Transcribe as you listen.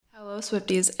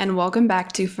Swifties, and welcome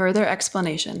back to Further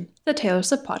Explanation, the Taylor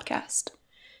Swift podcast.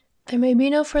 There may be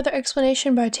no further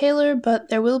explanation by Taylor, but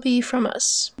there will be from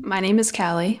us. My name is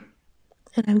Callie.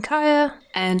 And I'm Kaya.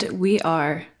 And we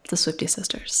are the Swiftie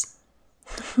Sisters.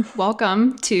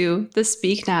 Welcome to the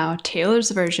Speak Now Taylor's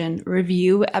Version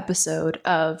review episode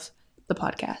of the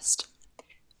podcast.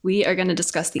 We are going to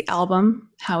discuss the album,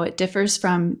 how it differs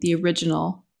from the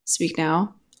original Speak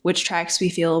Now, which tracks we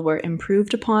feel were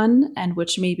improved upon and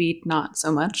which maybe not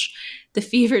so much, the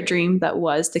fever dream that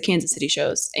was the Kansas City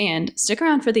shows, and stick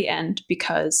around for the end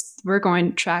because we're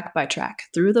going track by track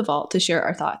through the vault to share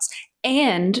our thoughts.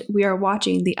 And we are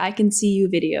watching the I Can See You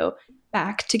video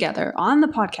back together on the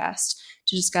podcast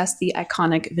to discuss the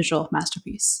iconic visual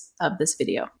masterpiece of this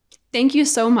video. Thank you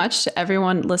so much to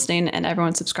everyone listening and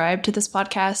everyone subscribed to this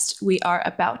podcast. We are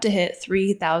about to hit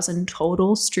 3,000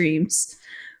 total streams,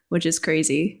 which is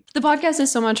crazy. The podcast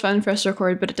is so much fun for us to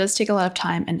record, but it does take a lot of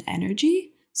time and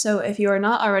energy. So if you are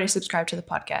not already subscribed to the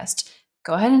podcast,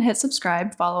 go ahead and hit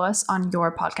subscribe, follow us on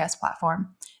your podcast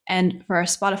platform. And for our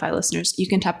Spotify listeners, you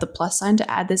can tap the plus sign to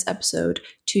add this episode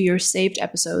to your saved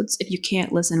episodes if you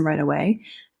can't listen right away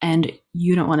and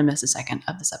you don't want to miss a second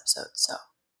of this episode. So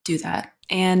do that.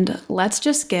 And let's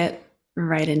just get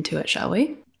right into it, shall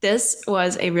we? This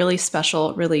was a really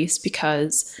special release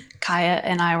because Kaya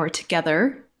and I were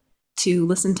together to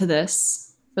listen to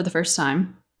this for the first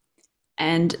time.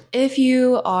 And if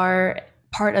you are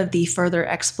part of the Further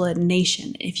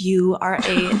Explanation, if you are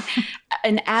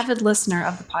an avid listener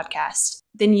of the podcast,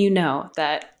 then you know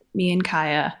that me and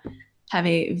Kaya have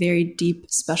a very deep,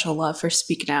 special love for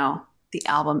Speak Now, the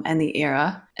album and the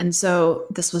era. And so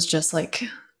this was just like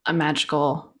a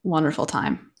magical, wonderful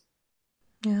time.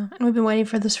 Yeah, and we've been waiting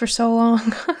for this for so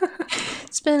long.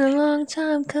 It's been a long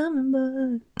time coming,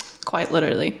 but... Quite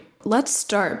literally. Let's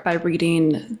start by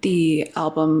reading the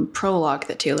album prologue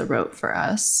that Taylor wrote for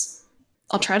us.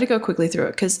 I'll try to go quickly through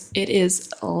it because it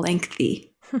is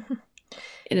lengthy.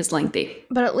 It is lengthy.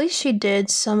 But at least she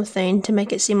did something to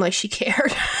make it seem like she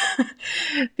cared.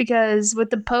 Because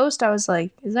with the post, I was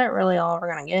like, is that really all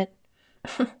we're going to get?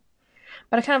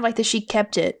 But I kind of like that she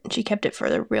kept it. She kept it for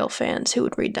the real fans who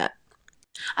would read that.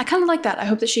 I kind of like that. I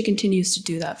hope that she continues to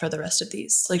do that for the rest of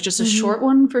these. Like just a short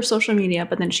one for social media,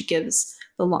 but then she gives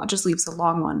the long, just leaves the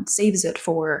long one, saves it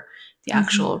for the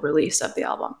actual release of the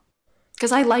album.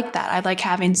 Because I like that. I like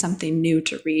having something new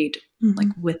to read, like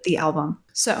with the album.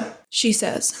 So she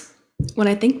says, when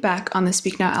I think back on the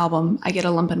Speak Now album, I get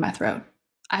a lump in my throat.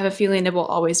 I have a feeling it will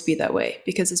always be that way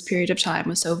because this period of time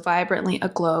was so vibrantly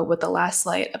aglow with the last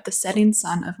light of the setting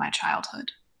sun of my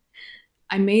childhood.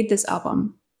 I made this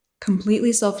album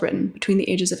completely self-written between the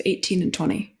ages of 18 and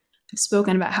 20. I've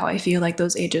spoken about how I feel like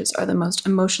those ages are the most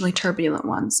emotionally turbulent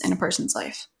ones in a person's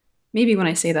life. Maybe when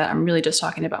I say that, I'm really just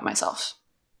talking about myself.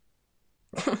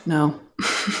 No.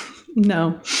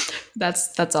 No.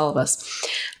 That's all of us.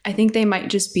 I think they might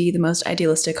just be the most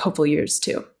idealistic, hopeful years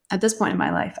too. At this point in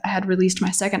my life, I had released my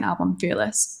second album,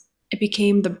 Fearless. It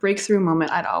became the breakthrough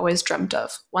moment I'd always dreamt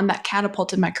of, one that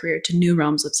catapulted my career to new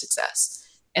realms of success.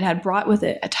 It had brought with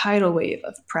it a tidal wave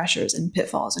of pressures and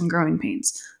pitfalls and growing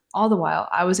pains. All the while,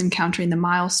 I was encountering the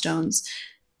milestones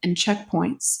and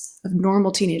checkpoints of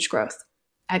normal teenage growth.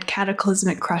 I had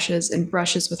cataclysmic crushes and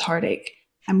brushes with heartache.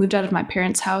 I moved out of my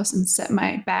parents' house and set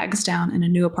my bags down in a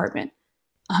new apartment.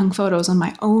 I hung photos on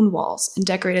my own walls and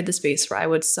decorated the space where I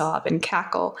would sob and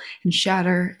cackle and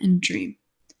shatter and dream.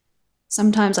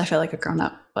 Sometimes I felt like a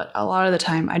grown-up, but a lot of the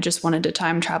time I just wanted to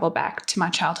time travel back to my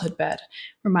childhood bed,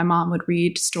 where my mom would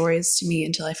read stories to me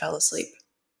until I fell asleep.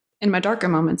 In my darker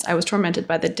moments, I was tormented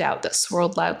by the doubt that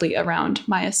swirled loudly around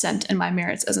my ascent and my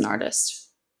merits as an artist.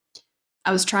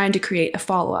 I was trying to create a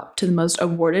follow-up to the most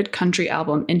awarded country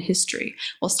album in history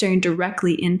while staring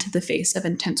directly into the face of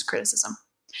intense criticism.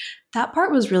 That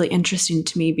part was really interesting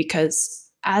to me because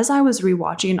as I was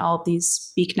rewatching all of these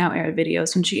Speak Now era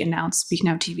videos when she announced Speak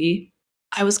Now TV,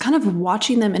 I was kind of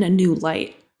watching them in a new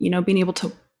light, being able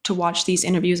to watch these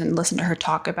interviews and listen to her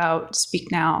talk about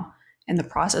Speak Now and the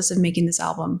process of making this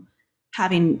album,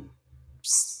 having,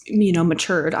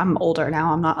 matured. I'm older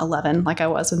now. I'm not 11 like I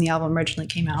was when the album originally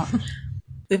came out.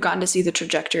 We've gotten to see the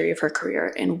trajectory of her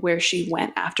career and where she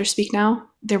went after Speak Now.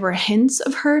 There were hints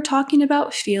of her talking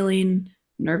about feeling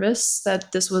nervous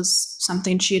that this was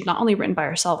something she had not only written by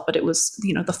herself, but it was,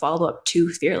 the follow-up to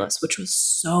Fearless, which was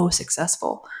so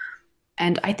successful.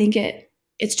 And I think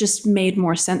it's just made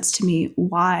more sense to me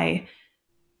why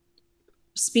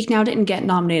Speak Now didn't get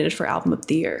nominated for Album of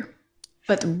the Year,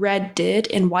 but Red did,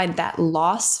 and why that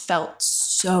loss felt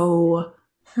so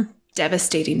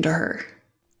devastating to her.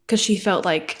 Because she felt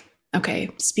like, okay,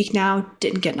 Speak Now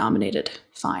didn't get nominated,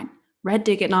 fine. Red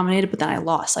did get nominated, but then I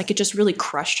lost. Like, it just really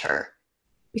crushed her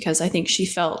because I think she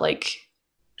felt like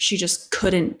she just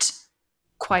couldn't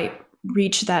quite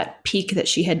reach that peak that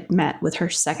she had met with her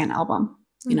second album,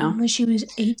 you know? When she was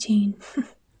 18.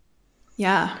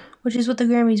 Yeah. Which is what the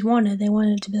Grammys wanted. They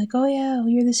wanted it to be like, oh yeah,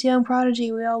 you're this young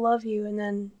prodigy, we all love you, and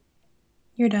then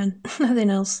you're done. Nothing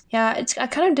else. Yeah, I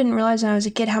kind of didn't realize when I was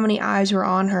a kid how many eyes were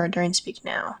on her during Speak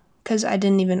Now. Because I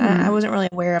didn't even, I wasn't really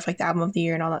aware of like the album of the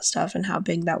year and all that stuff and how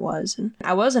big that was. And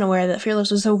I wasn't aware that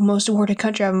Fearless was the most awarded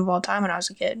country album of all time when I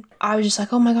was a kid. I was just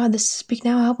like, oh my god, this Speak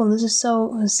Now album, this is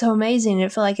so amazing. And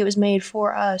it felt like it was made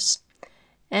for us.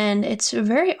 And it's a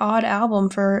very odd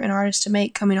album for an artist to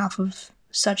make coming off of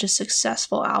such a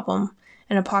successful album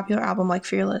and a popular album like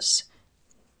Fearless.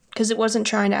 Because it wasn't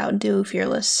trying to outdo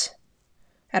Fearless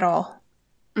at all.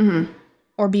 Mm-hmm.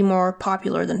 Or be more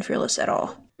popular than Fearless at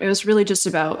all. It was really just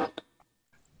about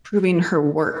proving her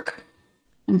work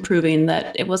and proving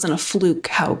that it wasn't a fluke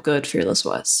how good Fearless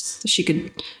was. That she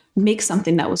could make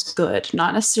something that was good,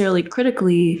 not necessarily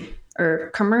critically or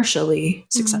commercially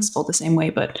successful the same way,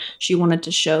 but she wanted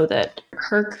to show that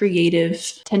her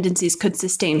creative tendencies could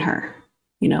sustain her.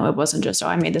 You know, it wasn't just, oh,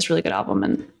 I made this really good album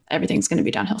and everything's going to be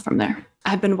downhill from there.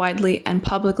 I've been widely and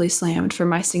publicly slammed for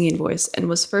my singing voice and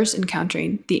was first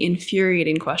encountering the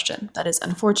infuriating question that is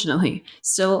unfortunately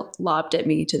still lobbed at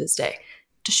me to this day.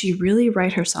 Does she really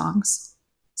write her songs?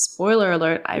 Spoiler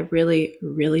alert, I really,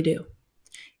 really do.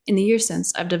 In the years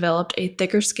since, I've developed a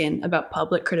thicker skin about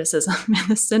public criticism and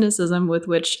the cynicism with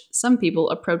which some people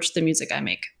approach the music I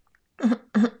make.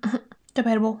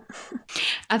 Debatable.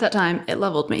 At that time, it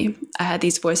leveled me. I had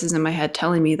these voices in my head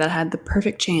telling me that I had the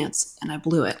perfect chance, and I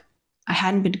blew it. I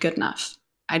hadn't been good enough.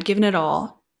 I'd given it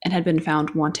all, and had been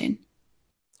found wanting.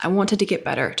 I wanted to get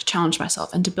better, to challenge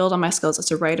myself, and to build on my skills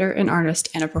as a writer, an artist,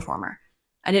 and a performer.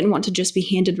 I didn't want to just be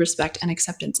handed respect and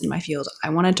acceptance in my field. I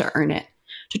wanted to earn it.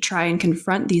 To try and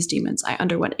confront these demons, I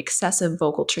underwent excessive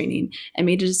vocal training and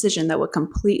made a decision that would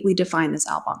completely define this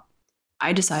album.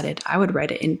 I decided I would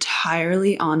write it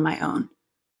entirely on my own.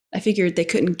 I figured they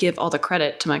couldn't give all the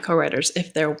credit to my co-writers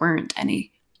if there weren't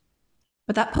any.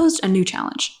 But that posed a new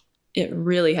challenge. It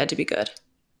really had to be good.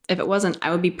 If it wasn't, I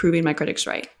would be proving my critics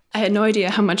right. I had no idea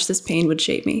how much this pain would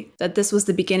shape me, that this was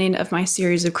the beginning of my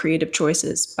series of creative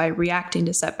choices by reacting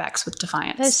to setbacks with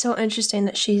defiance. That's so interesting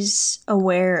that she's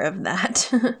aware of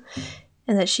that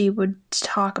and that she would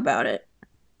talk about it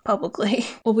publicly.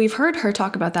 Well, we've heard her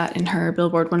talk about that in her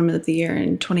Billboard Woman of the Year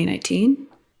in 2019.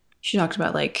 She talked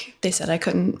about, like, they said I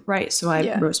couldn't write, so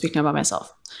I wrote Speak Now by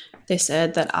myself. They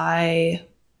said that I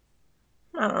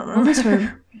don't know. What was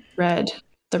her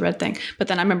the Red thing? But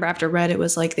then I remember after Red, it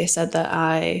was like they said that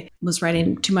I was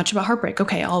writing too much about heartbreak.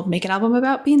 Okay, I'll make an album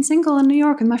about being single in New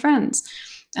York with my friends.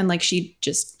 And like she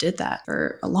just did that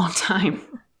for a long time.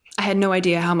 I had no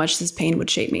idea how much this pain would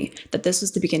shape me, that this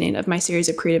was the beginning of my series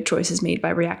of creative choices made by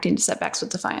reacting to setbacks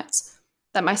with defiance.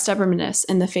 That my stubbornness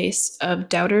in the face of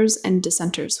doubters and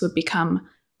dissenters would become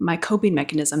my coping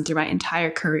mechanism through my entire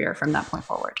career from that point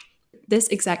forward. This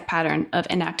exact pattern of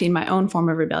enacting my own form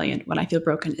of rebellion when I feel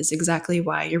broken is exactly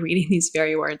why you're reading these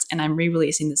very words and I'm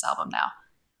re-releasing this album now.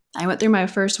 I went through my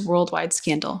first worldwide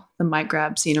scandal, the mic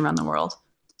grab seen around the world.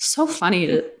 So funny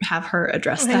to have her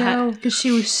address that. I know, because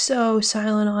she was so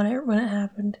silent on it when it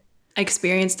happened. I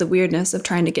experienced the weirdness of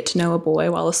trying to get to know a boy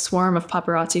while a swarm of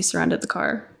paparazzi surrounded the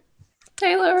car.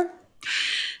 Taylor!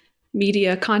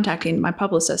 Media contacting my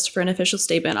publicist for an official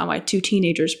statement on why two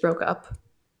teenagers broke up.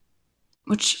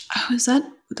 Which, would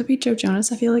that be Joe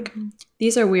Jonas, I feel like?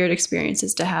 These are weird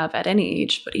experiences to have at any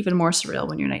age, but even more surreal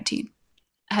when you're 19.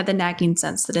 I had the nagging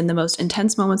sense that in the most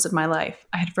intense moments of my life,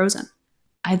 I had frozen.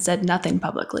 I had said nothing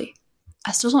publicly.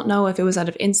 I still don't know if it was out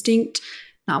of instinct,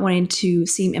 not wanting to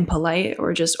seem impolite,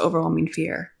 or just overwhelming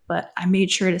fear, but I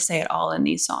made sure to say it all in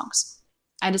these songs.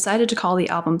 I decided to call the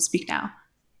album Speak Now.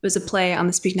 It was a play on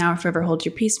the Speak Now Forever Hold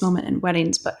Your Peace moment in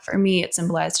weddings, but for me, it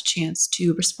symbolized a chance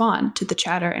to respond to the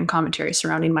chatter and commentary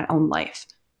surrounding my own life.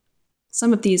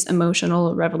 Some of these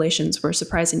emotional revelations were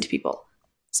surprising to people.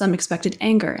 Some expected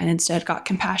anger and instead got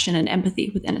compassion and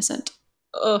empathy with Innocent.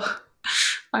 Ugh,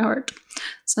 my heart.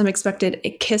 Some expected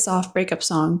a kiss-off breakup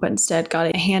song, but instead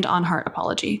got a hand-on-heart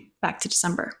apology, Back to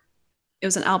December. It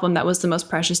was an album that was the most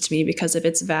precious to me because of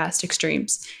its vast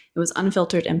extremes. It was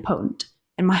unfiltered and potent.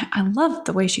 And I love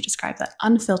the way she described that,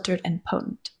 unfiltered and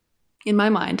potent. In my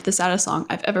mind, the saddest song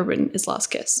I've ever written is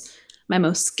Lost Kiss. My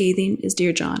most scathing is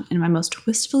Dear John, and my most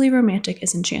wistfully romantic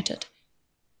is Enchanted.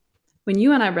 When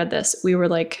you and I read this, we were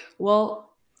like,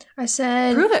 well, I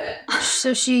said, prove it.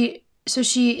 So she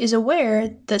is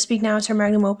aware that Speak Now is her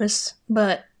magnum opus,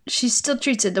 but she still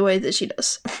treats it the way that she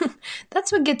does.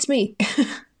 That's what gets me.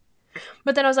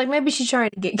 But then I was like, maybe she's trying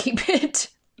to gatekeep it.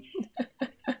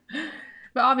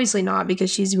 But obviously not, because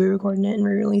she's re-recording it and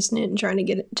re-releasing it and trying to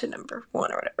get it to number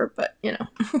 1 or whatever. But, you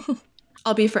know.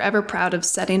 I'll be forever proud of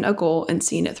setting a goal and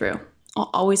seeing it through. I'll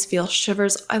always feel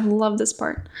shivers. I love this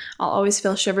part. I'll always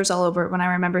feel shivers all over when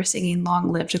I remember singing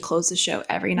Long Live to close the show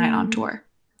every night on tour.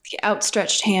 The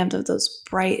outstretched hand of those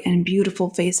bright and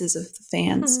beautiful faces of the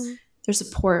fans. Their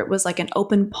support was like an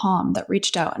open palm that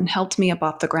reached out and helped me up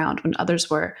off the ground when others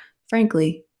were,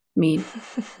 frankly, mean.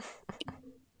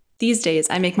 These days,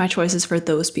 I make my choices for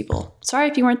those people. Sorry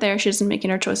if you weren't there. She isn't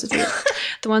making her choices for you.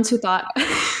 The ones who thought...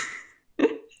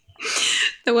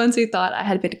 the ones who thought I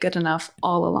had been good enough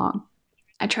all along.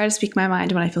 I try to speak my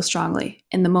mind when I feel strongly,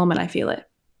 in the moment I feel it.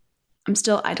 I'm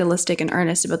still idealistic and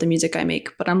earnest about the music I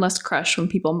make, but I'm less crushed when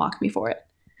people mock me for it.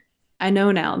 I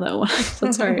know now, though.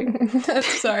 I'm sorry.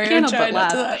 Sorry, Can't I'm help trying but not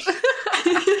to laugh. laugh.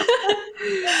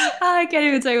 I can't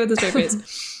even say it with a straight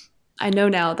face. I know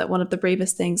now that one of the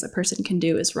bravest things a person can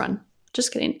do is run.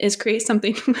 Just kidding. Is create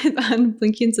something with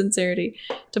unblinking sincerity.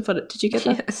 To put it, did you get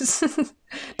that? Yes.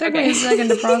 Took me a second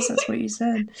to process what you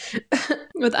said.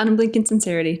 With unblinking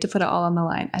sincerity, to put it all on the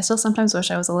line. I still sometimes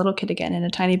wish I was a little kid again in a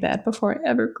tiny bed before I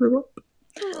ever grew up.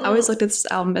 I always looked at this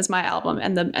album as my album,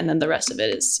 and then the rest of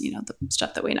it is, you know, the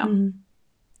stuff that we know. Mm.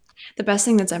 The best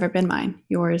thing that's ever been mine.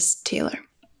 Yours, Taylor.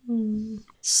 Mm.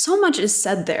 So much is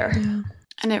said there. Yeah.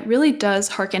 And it really does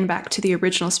harken back to the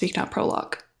original Speak Now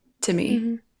prologue to me.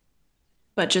 Mm-hmm.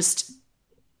 But just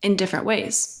in different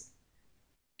ways.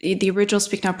 The original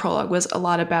Speak Now prologue was a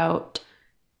lot about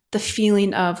the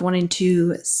feeling of wanting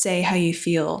to say how you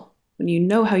feel when you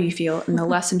know how you feel and the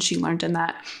lesson she learned in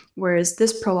that. Whereas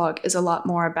this prologue is a lot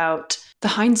more about the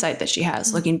hindsight that she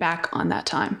has looking back on that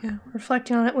time. Yeah,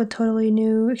 reflecting on it with totally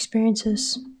new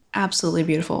experiences. Absolutely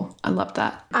beautiful. I love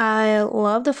that. I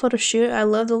love the photo shoot. I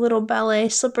love the little ballet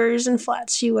slippers and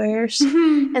flats she wears.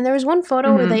 And there was one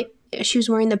photo where she was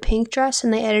wearing the pink dress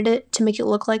and they edited it to make it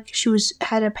look like she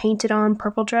had a painted on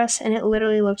purple dress, and it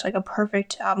literally looked like a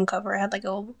perfect album cover. It had like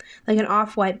an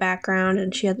off-white background,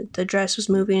 and the dress was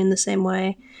moving in the same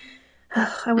way.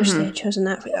 I wish they had chosen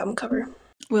that for the album cover.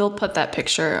 We'll put that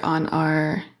picture on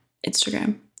our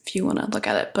Instagram if you want to look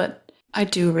at it, but I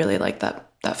do really like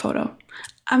that photo.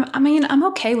 I'm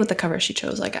okay with the cover she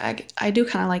chose. Like I do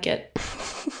kind of like it.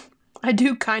 I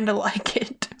do kind of like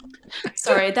it.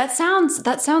 Sorry, that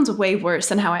sounds way worse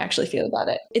than how I actually feel about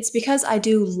it. It's because I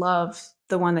do love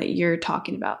the one that you're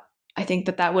talking about. I think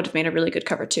that would have made a really good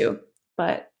cover too.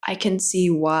 But I can see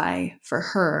why, for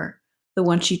her, the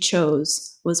one she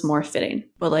chose was more fitting.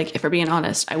 But like, if we're being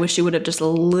honest, I wish she would have just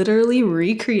literally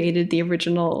recreated the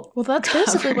original. Well, that's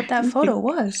basically what that photo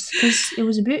was. Because it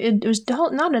was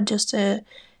not just a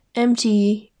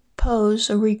empty pose,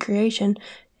 a recreation.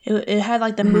 It had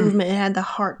like the movement. It had the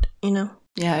heart, you know.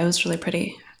 Yeah, it was really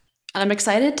pretty. And I'm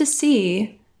excited to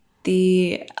see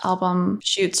the album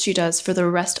shoots she does for the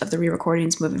rest of the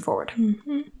re-recordings moving forward.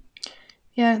 Mm-hmm.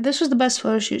 Yeah, this was the best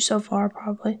photo shoot so far,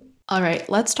 probably. All right,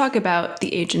 let's talk about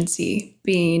the agency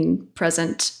being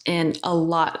present in a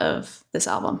lot of this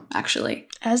album, actually.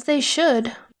 As they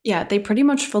should. Yeah, they pretty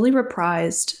much fully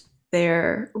reprised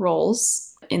their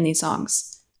roles in these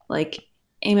songs. Like,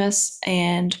 Amos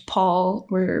and Paul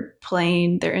were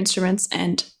playing their instruments,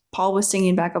 and Paul was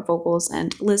singing backup vocals,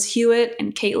 and Liz Hewitt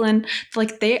and Caitlin,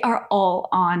 like, they are all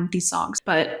on these songs.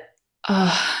 But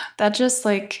that just,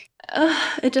 like,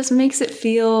 it just makes it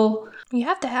feel... You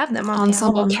have to have them on the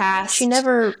ensemble album. cast.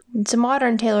 It's a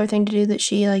modern Taylor thing to do that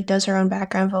she, like, does her own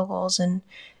background vocals and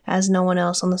has no one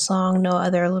else on the song, no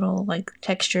other little, like,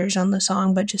 textures on the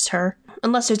song, but just her.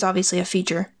 Unless there's obviously a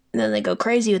feature. And then they go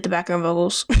crazy with the background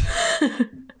vocals.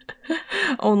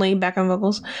 Only background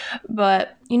vocals.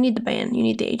 But you need the band. You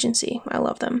need the agency. I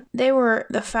love them. They were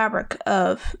the fabric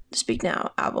of the Speak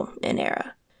Now album and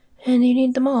era. And you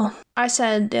need them all. I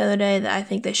said the other day that I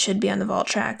think they should be on the vault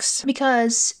tracks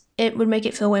because it would make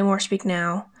it feel way more Speak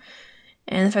Now.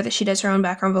 And the fact that she does her own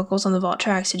background vocals on the vault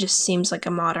tracks, it just seems like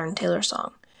a modern Taylor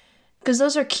song. Because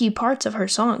those are key parts of her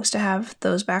songs, to have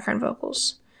those background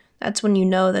vocals. That's when you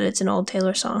know that it's an old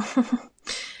Taylor song.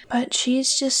 But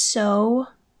she's just so...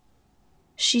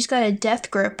 She's got a death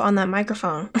grip on that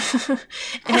microphone.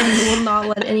 And will not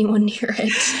let anyone near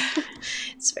it.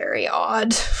 It's very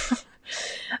odd.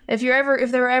 If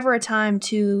there were ever a time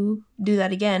to do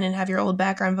that again and have your old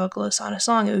background vocalist on a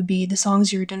song, it would be the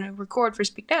songs you're going to record for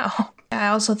Speak Now. I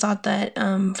also thought that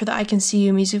for the I Can See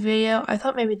You music video, I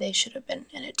thought maybe they should have been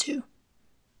in it too.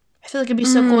 I feel like it'd be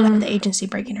so cool to have the agency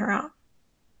breaking her out.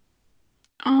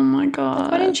 Oh my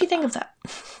god. Why didn't she think of that?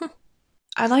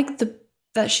 I like the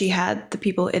that she had the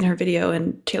people in her video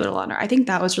and Taylor Lautner. I think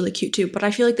that was really cute too, but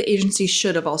I feel like the agency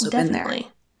should have also been there.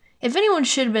 If anyone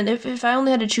should have been, if I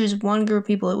only had to choose one group of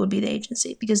people, it would be the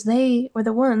agency, because they were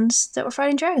the ones that were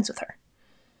fighting dragons with her.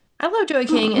 I love Joey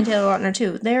King and Taylor Lautner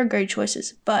too. They are great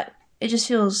choices, but it just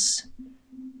feels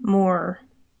more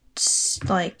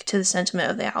like to the sentiment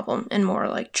of the album and more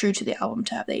like true to the album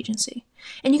to have the agency.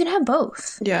 And you can have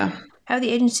both. Yeah. Have the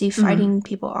agency fighting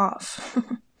people off.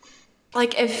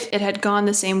 Like if it had gone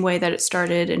the same way that it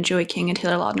started and Joey King and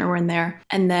Taylor Lautner were in there,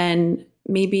 and then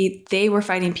maybe they were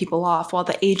fighting people off while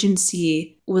the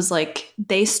agency was like,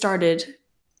 they started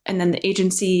and then the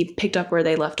agency picked up where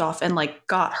they left off and like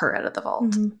got her out of the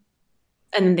vault. Mm-hmm.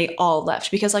 And then they all left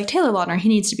because like Taylor Lautner, he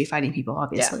needs to be fighting people,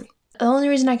 obviously. Yeah. The only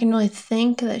reason I can really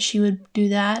think that she would do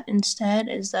that instead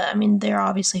is that, I mean, they're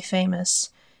obviously famous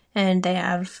and they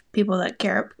have people that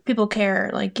care. People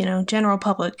care, like, you know, general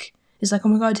public is like, oh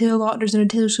my God, Taylor Lautner's in a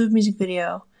Taylor Swift music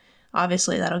video.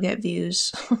 Obviously, that'll get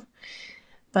views.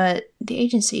 But the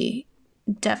agency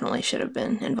definitely should have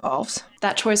been involved.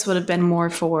 That choice would have been more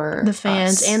for the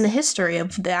fans us. And the history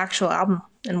of the actual album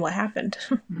and what happened.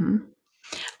 Mm-hmm.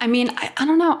 I mean, I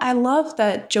don't know. I love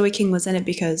that Joey King was in it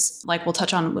because, like, we'll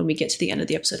touch on when we get to the end of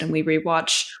the episode and we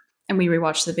rewatch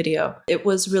the video. It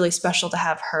was really special to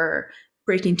have her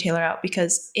breaking Taylor out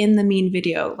because in the Mean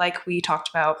video, like we talked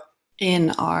about in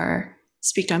our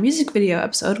Speak Now Music video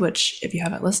episode, which if you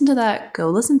haven't listened to that, go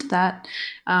listen to that.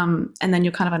 And then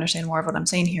you'll kind of understand more of what I'm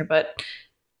saying here. But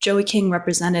Joey King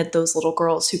represented those little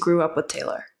girls who grew up with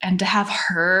Taylor. And to have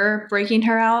her breaking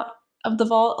her out of the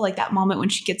vault, like that moment when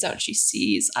she gets out, she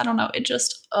sees, I don't know, it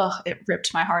just, it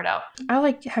ripped my heart out. I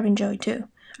like having Joey too.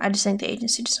 I just think the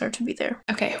agency deserved to be there.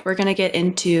 Okay, we're going to get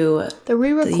into the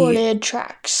re-recorded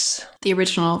tracks. The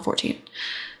original 14.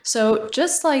 So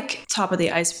just like top of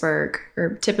the iceberg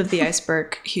or tip of the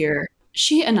iceberg here,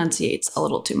 she enunciates a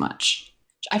little too much.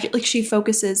 I feel like she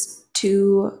focuses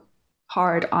too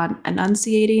hard on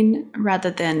enunciating rather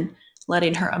than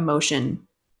letting her emotion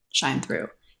shine through.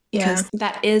 Because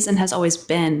that is and has always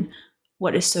been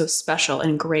what is so special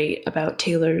and great about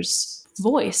Taylor's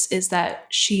voice is that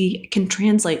she can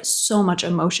translate so much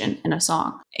emotion in a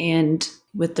song. And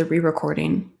with the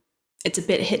re-recording, it's a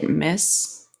bit hit and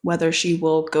miss whether she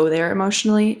will go there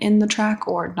emotionally in the track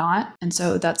or not. And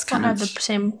so that's kind of the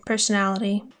same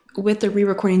personality. With the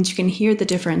re-recordings, you can hear the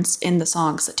difference in the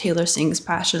songs that Taylor sings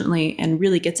passionately and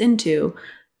really gets into,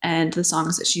 and the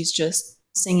songs that she's just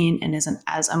singing and isn't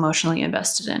as emotionally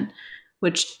invested in,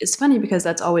 which is funny because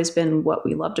that's always been what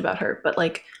we loved about her. But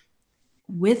like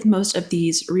with most of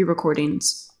these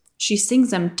re-recordings, she sings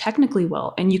them technically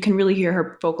well, and you can really hear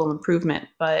her vocal improvement,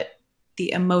 but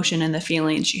the emotion and the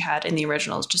feeling she had in the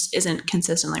originals just isn't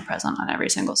consistently present on every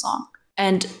single song.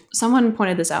 And someone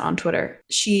pointed this out on Twitter.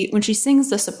 When she sings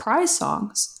the surprise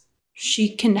songs,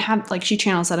 she can have, like, she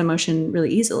channels that emotion really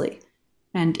easily.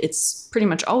 And it's pretty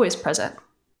much always present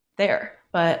there.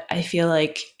 But I feel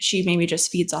like she maybe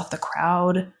just feeds off the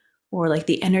crowd, or like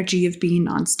the energy of being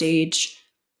on stage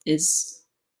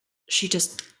she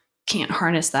just can't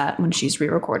harness that when she's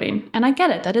re-recording. And I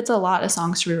get it that it's a lot of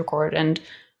songs to re-record, and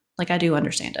like, I do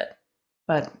understand it,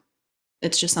 but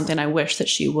it's just something I wish that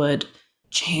she would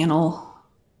channel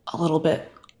a little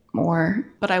bit more.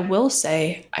 But I will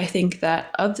say, I think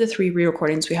that of the 3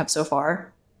 re-recordings we have so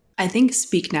far, I think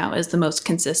Speak Now is the most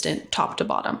consistent top to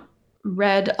bottom.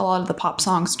 Red, a lot of the pop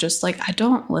songs, just like, I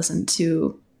will not listen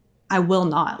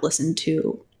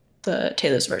to the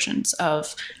Taylor's versions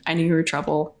of I Knew You Were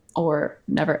Trouble or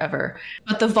Never Ever.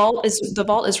 But the vault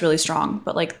is really strong,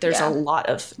 but like there's a lot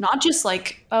of not just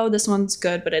like, oh, this one's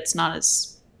good, but it's not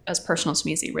as personal to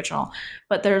me as the original,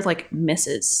 but there's like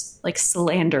misses, like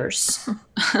slanders,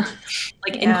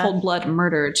 like In Cold Blood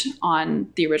murdered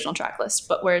on the original track list,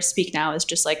 but whereas Speak Now is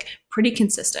just like pretty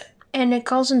consistent. And it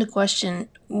calls into question,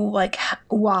 like,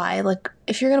 why? Like,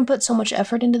 if you're going to put so much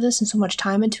effort into this and so much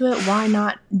time into it, why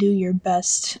not do your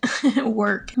best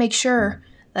work? Make sure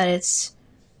that it's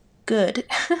good.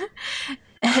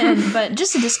 But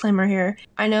just a disclaimer here.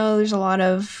 I know there's a lot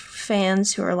of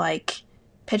fans who are like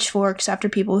pitchforks after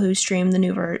people who stream the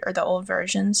new or the old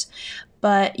versions,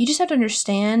 but you just have to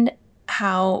understand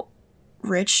how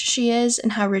rich she is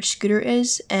and how rich Scooter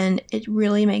is, and it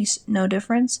really makes no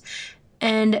difference.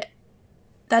 And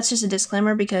that's just a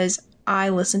disclaimer because I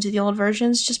listen to the old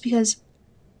versions just because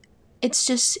it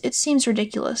seems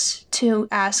ridiculous to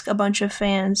ask a bunch of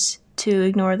fans to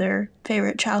ignore their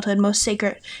favorite childhood, most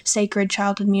sacred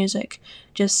childhood music,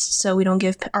 just so we don't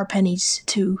give our pennies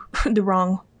to the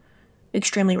wrong,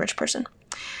 extremely rich person.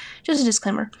 Just a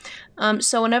disclaimer.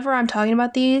 So whenever I'm talking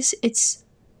about these, it's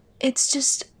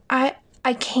just,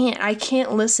 I can't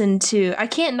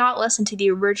not listen to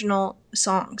the original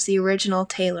songs, the original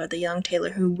Taylor, the young Taylor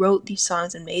who wrote these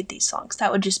songs and made these songs.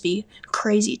 That would just be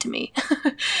crazy to me.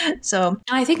 So,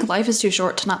 and I think life is too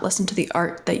short to not listen to the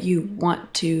art that you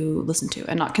want to listen to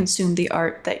and not consume the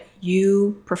art that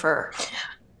you prefer.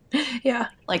 yeah.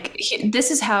 Like, this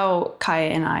is how Kaya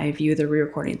and I view the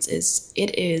re-recordings.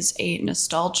 It is a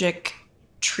nostalgic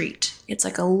treat. It's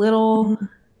like a little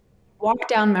walk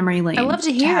down memory lane. I love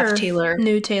to hear have Taylor,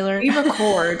 new Taylor.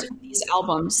 re-record these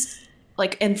albums,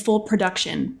 like in full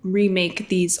production, remake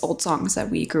these old songs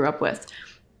that we grew up with.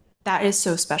 That is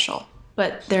so special.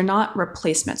 But they're not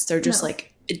replacements. They're just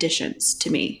like additions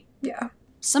to me. Yeah.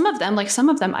 Some of them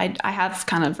I have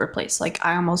kind of replaced. Like,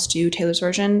 I Almost Do Taylor's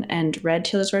version and Red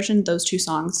Taylor's version. Those two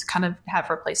songs kind of have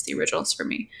replaced the originals for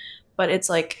me. But it's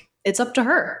like, it's up to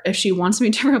her. If she wants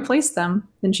me to replace them,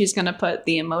 then she's going to put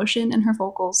the emotion in her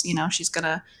vocals. You know, she's going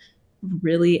to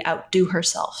really outdo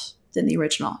herself than the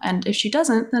original. And if she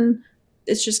doesn't, then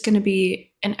it's just going to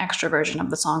be an extra version of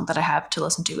the song that I have to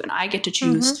listen to. And I get to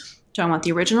choose, do I want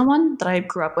the original one that I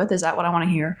grew up with? Is that what I want to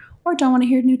hear? Or do I want to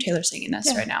hear new Taylor singing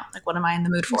this right now? Like, what am I in the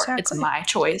mood for? Exactly. It's my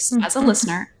choice as a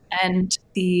listener and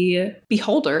the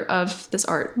beholder of this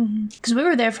art. Because we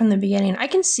were there from the beginning. I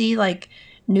can see, like,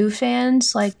 new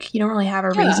fans, like, you don't really have a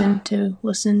reason to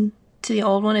listen to the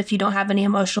old one if you don't have any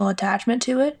emotional attachment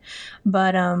to it.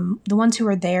 But the ones who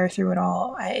are there through it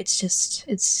all,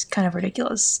 it's kind of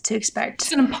ridiculous to expect.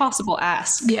 It's an impossible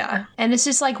ask. Yeah. And it's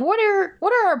just like, what are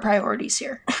our priorities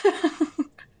here?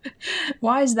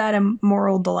 Why is that a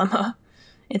moral dilemma?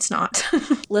 It's not.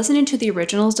 Listening to the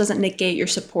originals doesn't negate your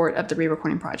support of the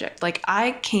re-recording project. Like,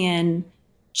 I can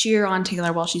cheer on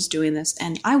Taylor while she's doing this,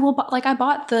 and I will, like, I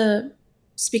bought the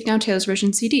Speak Now Taylor's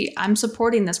version CD. I'm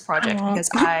supporting this project because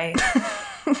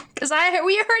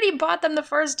we already bought them the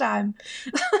first time.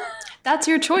 That's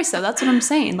your choice, though. That's what I'm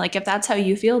saying. Like, if that's how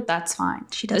you feel, that's fine.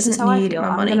 She doesn't This is how need I feel. my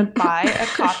I'm money. going to buy a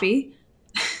copy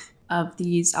of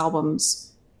these albums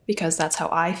because that's how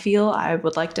I feel. I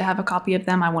would like to have a copy of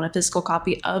them. I want a physical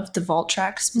copy of the vault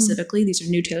tracks specifically. These are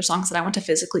new Taylor songs that I want to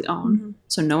physically own,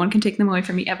 so no one can take them away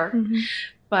from me ever.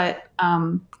 But,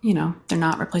 you know, they're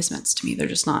not replacements to me. They're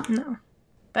just not. No.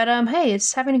 But hey,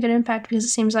 it's having a good impact because it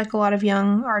seems like a lot of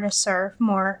young artists are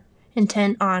more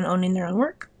intent on owning their own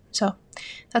work. So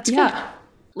that's good.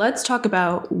 Let's talk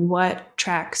about what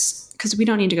tracks, because we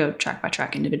don't need to go track by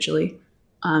track individually.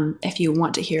 If you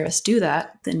want to hear us do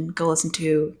that, then go listen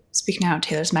to Speak Now,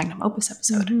 Taylor's Magnum Opus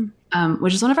episode,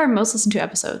 which is one of our most listened to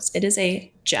episodes. It is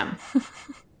a gem.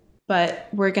 But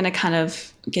we're going to kind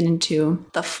of get into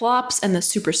the flops and the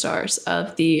superstars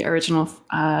of the original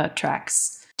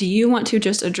tracks. Do you want to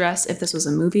just address if this was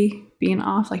a movie being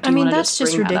off? Like, do you want to that's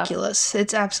just bring that ridiculous.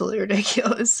 It's absolutely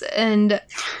ridiculous. And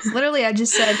literally, I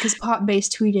just said, because Pop Bass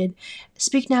tweeted,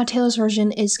 Speak Now, Taylor's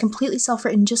version is completely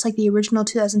self-written, just like the original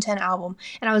 2010 album.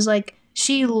 And I was like,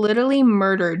 she literally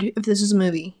murdered if this was a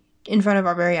movie in front of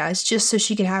our very eyes, just so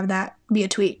she could have that be a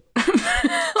tweet. Like,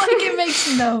 it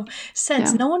makes no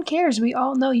sense. Yeah. No one cares. We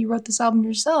all know you wrote this album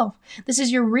yourself. This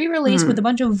is your re-release with a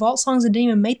bunch of vault songs that didn't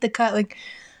even make the cut. Like,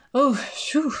 oh,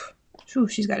 shoo,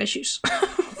 she's got issues.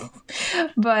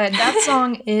 But that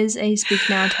song is a Speak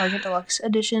Now Target Deluxe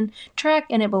Edition track,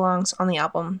 and it belongs on the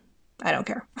album. I don't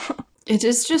care.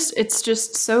 It's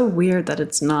just so weird that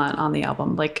it's not on the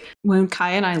album. Like, when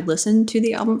Kaya and I listened to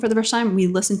the album for the first time, we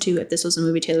listened to If This Was a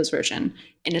Movie, Taylor's version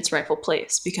in its rightful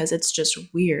place, because it's just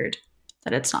weird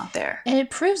that it's not there. And it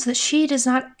proves that she does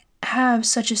not have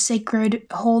such a sacred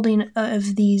holding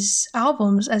of these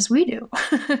albums as we do.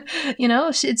 You know,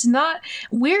 it's not,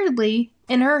 weirdly,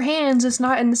 in her hands, it's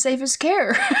not in the safest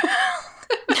care.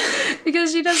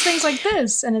 Because she does things like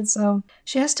this, and it's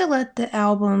she has to let the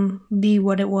album be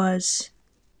what it was.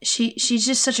 She's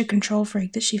just such a control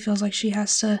freak that she feels like she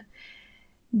has to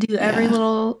do every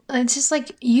little. It's just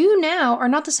like, you now are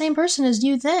not the same person as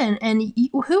you then, and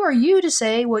who are you to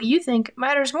say what you think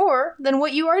matters more than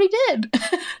what you already did?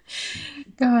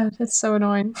 God, that's so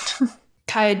annoying.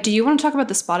 Kaya, do you want to talk about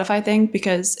the Spotify thing?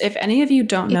 Because if any of you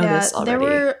don't know this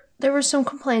already, there were some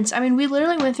complaints. I mean, we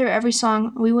literally went through every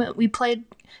song. We played.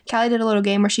 Callie did a little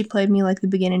game where she played me like the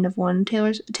beginning of one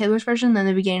Taylor's version, then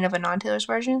the beginning of a non-Taylor's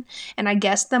version, and I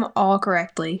guessed them all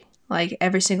correctly, like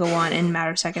every single one in a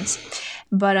matter of seconds.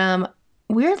 But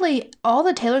weirdly, all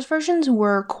the Taylor's versions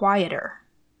were quieter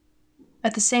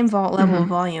at the same level of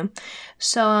volume.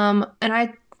 So and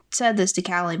I said this to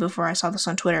Callie before I saw this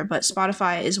on Twitter, but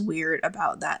Spotify is weird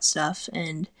about that stuff,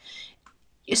 and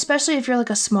especially if you're like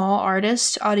a small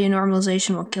artist, audio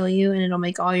normalization will kill you and it'll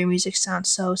make all your music sound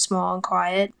so small and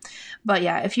quiet. But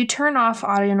yeah, if you turn off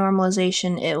audio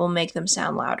normalization, it will make them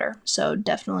sound louder. So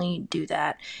definitely do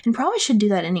that. And probably should do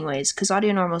that anyways, because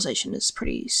audio normalization is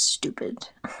pretty stupid.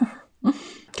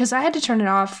 Because I had to turn it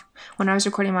off when I was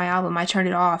recording my album. I turned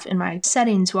it off in my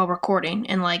settings while recording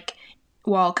and like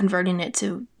while converting it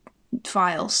to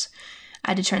files.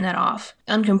 I had to turn that off.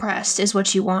 Uncompressed is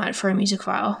what you want for a music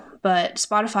file, but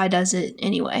Spotify does it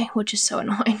anyway, which is so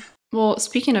annoying. Well,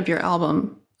 speaking of your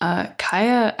album,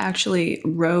 Kaya actually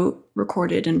wrote,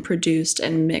 recorded, and produced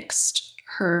and mixed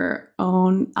her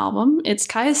own album. It's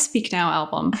Kaya's Speak Now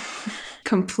album.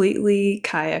 Completely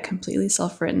Kaya, completely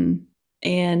self-written.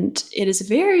 And it is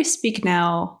very Speak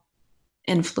Now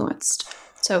influenced.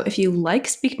 So if you like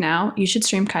Speak Now, you should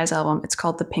stream Kaya's album. It's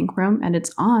called The Pink Room, and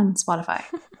it's on Spotify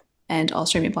and all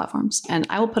streaming platforms. And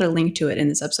I will put a link to it in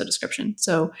this episode description.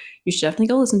 So you should definitely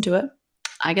go listen to it.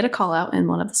 I get a call out in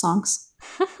one of the songs.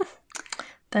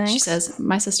 Thanks. She says,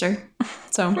 my sister.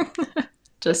 So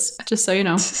just so you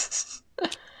know.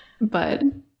 But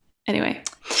anyway.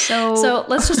 So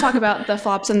let's just talk about the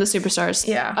flops and the superstars.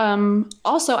 Yeah.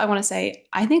 Also, I want to say,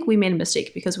 I think we made a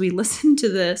mistake because we listened to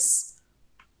this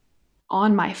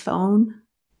on my phone.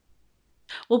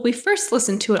 Well, we first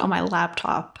listened to it on my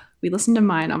laptop. We listened to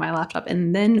mine on my laptop,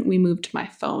 and then we moved to my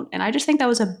phone. And I just think that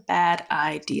was a bad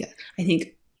idea. I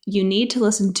think you need to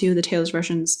listen to the Taylor's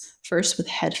versions first with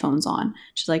headphones on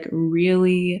to like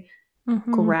really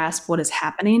grasp what is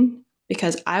happening.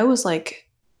 Because I was like,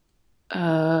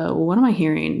 what am I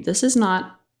hearing? This is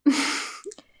not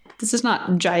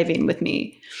jiving with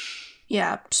me.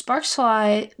 Yeah, Sparks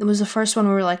Fly was the first one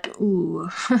where we were like, ooh.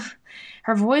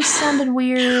 Her voice sounded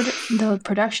weird. The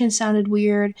production sounded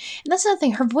weird. And that's the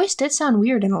thing. Her voice did sound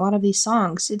weird in a lot of these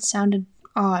songs. It sounded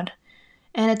odd.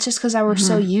 And it's just because I were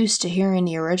so used to hearing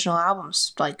the original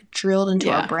albums, like, drilled into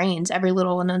our brains. Every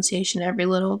little enunciation, every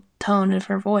little tone of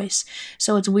her voice.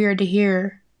 So it's weird to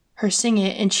hear her sing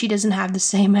it, and she doesn't have the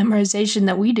same memorization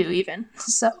that we do even.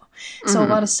 So a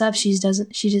lot of stuff she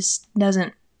just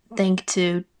doesn't think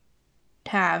to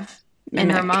have in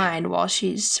her mind while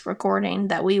she's recording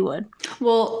that we would.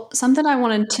 Well, something I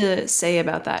wanted to say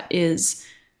about that is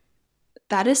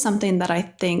something that I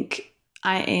think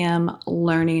I am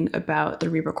learning about the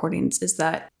re-recordings is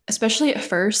that, especially at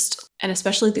first, and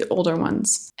especially the older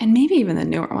ones, and maybe even the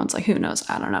newer ones, like who knows,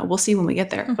 I don't know, we'll see when we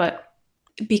get there. But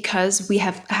because we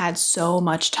have had so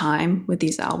much time with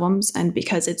these albums, and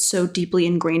because it's so deeply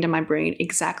ingrained in my brain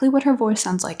exactly what her voice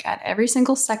sounds like at every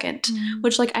single second,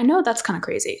 which, like, I know that's kind of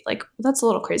crazy. Like, that's a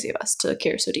little crazy of us to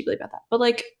care so deeply about that. But,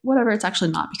 like, whatever, it's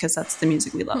actually not, because that's the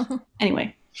music we love.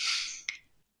 Anyway,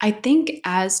 I think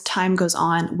as time goes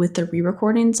on with the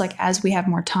re-recordings, like, as we have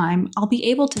more time, I'll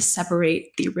be able to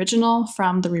separate the original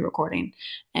from the re-recording.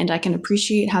 And I can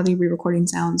appreciate how the re-recording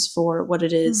sounds for what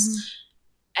it is.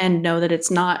 And know that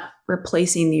it's not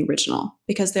replacing the original,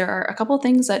 because there are a couple of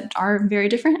things that are very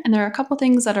different, and there are a couple of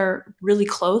things that are really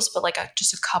close, but like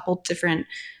just a couple different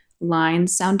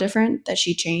lines sound different that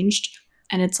she changed.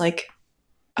 And it's like,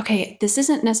 okay, this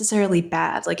isn't necessarily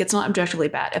bad. Like, it's not objectively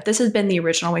bad. If this had been the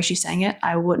original way she sang it,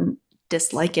 I wouldn't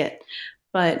dislike it.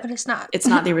 But it's not. It's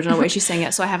not the original way she sang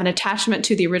it. So I have an attachment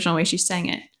to the original way she sang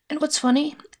it. And what's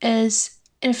funny is,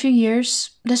 in a few years,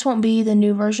 this won't be the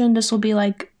new version. This will be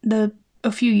like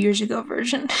a few years ago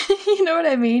version. You know what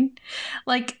I mean?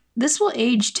 Like, this will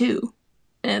age too.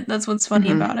 And that's what's funny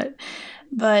about it.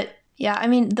 But yeah, I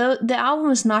mean, the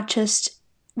album is not just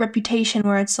Reputation,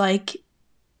 where it's like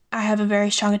I have a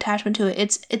very strong attachment to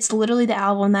it. It's literally the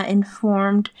album that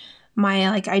informed my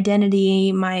like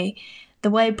identity, the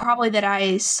way probably that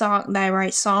I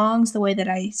write songs, the way that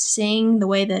I sing, the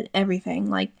way that everything,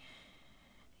 like,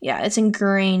 yeah, it's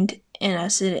ingrained in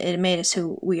us. It made us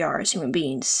who we are as human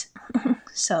beings.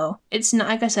 So it's not,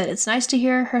 like I said, it's nice to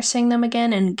hear her sing them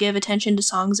again and give attention to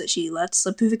songs that she lets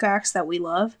slip through the cracks that we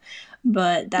love.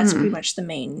 But that's pretty much the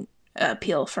main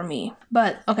appeal for me.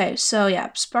 But okay, so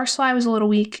yeah, Sparks Fly was a little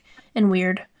weak and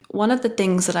weird. One of the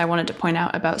things that I wanted to point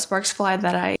out about Sparks Fly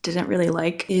that I didn't really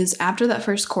like is after that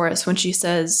first chorus, when she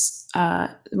says,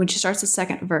 when she starts the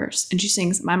second verse and she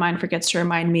sings, "My mind forgets to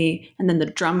remind me," and then the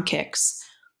drum kicks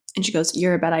and she goes,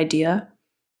 "You're a bad idea."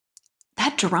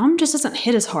 That drum just doesn't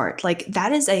hit as hard. Like,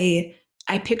 that is I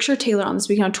picture Taylor on the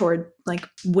Speak Now tour, like,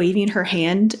 waving her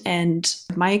hand, and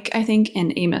Mike, I think,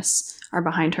 and Amos are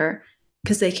behind her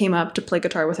because they came up to play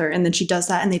guitar with her, and then she does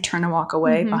that and they turn and walk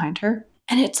away behind her.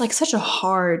 And it's like such a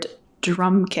hard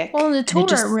drum kick. Well, the tour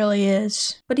it really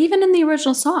is. But even in the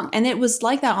original song, and it was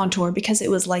like that on tour because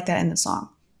it was like that in the song.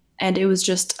 And it was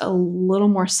just a little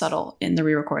more subtle in the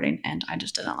re-recording, and I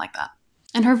just didn't like that.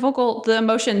 And her vocal, the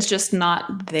emotion's just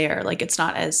not there. Like it's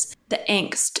not as, the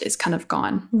angst is kind of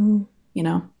gone, you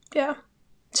know? Yeah.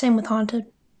 Same with Haunted.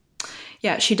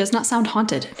 Yeah, she does not sound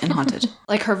haunted in Haunted.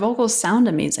 Like her vocals sound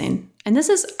amazing. And this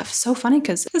is so funny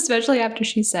because especially after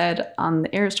she said on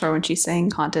the Eras tour when she sang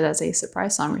Haunted as a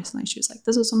surprise song recently, she was like,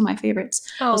 this was one of my favorites.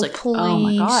 I was like, please. oh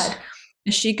my God,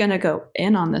 is she going to go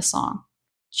in on this song?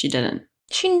 She didn't.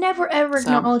 She never ever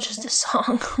acknowledges this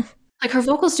song. Like her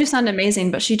vocals do sound amazing,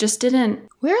 but she just didn't.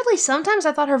 Weirdly, sometimes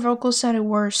I thought her vocals sounded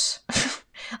worse.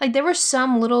 Like there were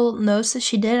some little notes that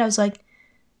she did. I was like,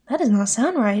 that does not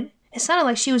sound right. It sounded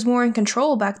like she was more in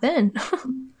control back then.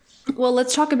 Well,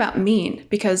 let's talk about Mean,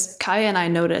 because Kaya and I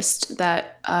noticed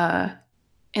that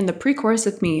in the pre-chorus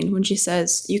of Mean, when she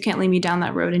says, you can't lead me down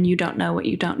that road and you don't know what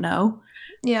you don't know.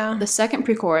 Yeah. The second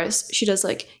pre-chorus, she does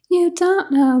like, you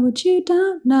don't know what you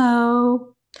don't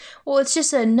know. Well, it's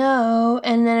just a no.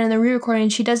 And then in the re-recording,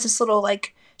 she does this little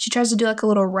like, she tries to do like a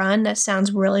little run that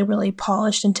sounds really, really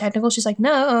polished and technical. She's like,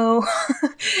 no.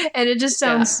 And it just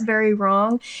sounds very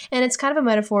wrong. And it's kind of a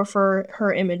metaphor for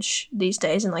her image these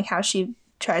days and like how she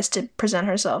tries to present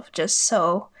herself just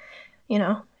so, you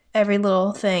know, every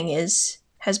little thing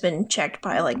has been checked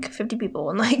by like 50 people.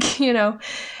 And like, you know,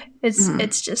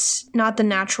 it's just not the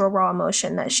natural raw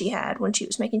emotion that she had when she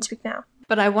was making Speak Now.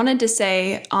 But I wanted to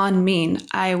say on Mean,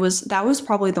 that was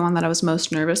probably the one that I was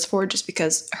most nervous for just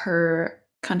because her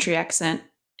country accent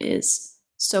is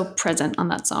so present on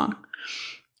that song.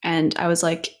 And I was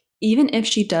like, even if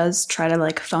she does try to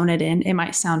like phone it in, it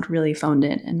might sound really phoned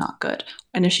in and not good.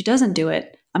 And if she doesn't do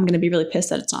it, I'm going to be really pissed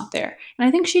that it's not there. And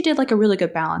I think she did like a really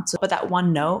good balance. But that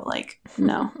one note, like,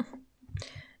 no.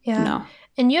 Yeah. No.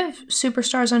 And you have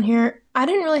Superstars on here. I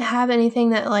didn't really have anything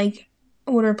that like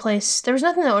would replace, there was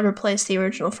nothing that would replace the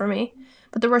original for me.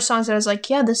 But there were songs that I was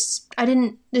like, yeah, this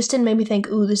didn't make me think,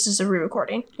 ooh, this is a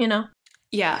re-recording, you know?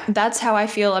 Yeah, that's how I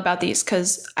feel about these,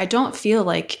 because I don't feel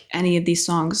like any of these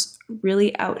songs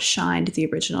really outshined the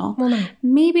original. Well, no.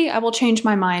 Maybe I will change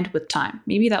my mind with time.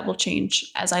 Maybe that will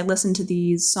change as I listen to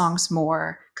these songs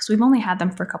more, because we've only had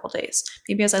them for a couple days.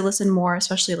 Maybe as I listen more,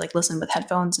 especially like listen with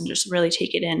headphones and just really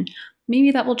take it in,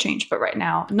 maybe that will change. But right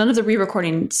now, none of the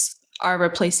re-recordings are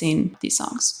replacing these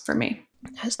songs for me.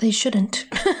 As they shouldn't.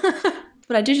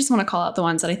 But I did just want to call out the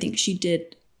ones that I think she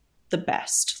did the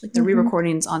best, like the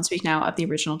re-recordings on Speak Now of the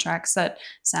original tracks that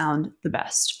sound the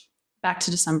best. Back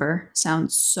to December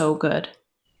sounds so good.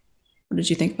 What did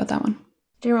you think about that one?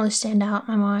 Didn't really stand out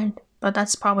in my mind, but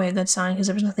that's probably a good sign because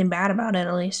there was nothing bad about it,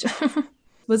 at least.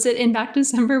 Was it in Back to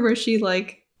December where she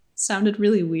like sounded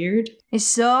really weird? You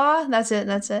saw? That's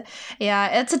it.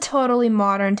 Yeah, it's a totally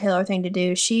modern Taylor thing to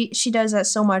do. She does that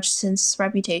so much since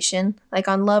Reputation. Like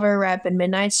on Lover, Rep, and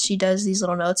Midnights, she does these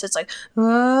little notes. It's like, you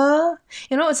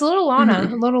know, it's a little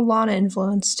Lana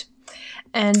influenced.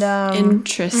 And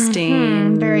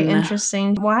interesting. Very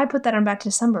interesting. Why put that on Back to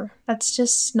December? That's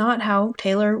just not how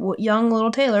young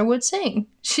little Taylor would sing.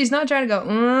 She's not trying to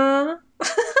go,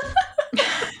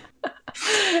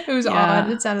 It was odd.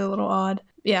 It sounded a little odd.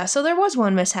 Yeah, so there was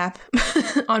one mishap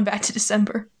on Back to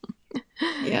December.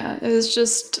 Yeah, it was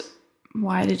just,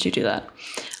 why did you do that?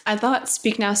 I thought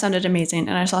Speak Now sounded amazing,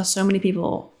 and I saw so many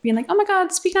people being like, oh my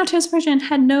God, Speak Now Taylor's version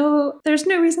there's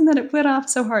no reason that it went off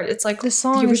so hard. It's like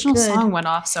the original song went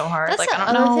off so hard. That's like, the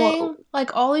I don't know. Thing.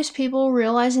 Like all these people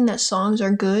realizing that songs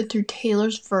are good through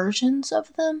Taylor's versions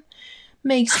of them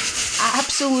makes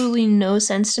absolutely no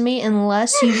sense to me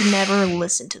unless you've never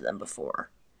listened to them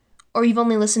before. Or you've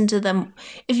only listened to them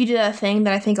if you do that thing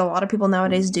that I think a lot of people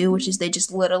nowadays do, which is they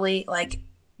just literally like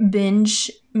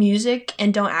binge music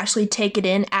and don't actually take it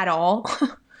in at all.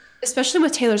 Especially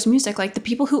with Taylor's music, like the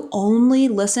people who only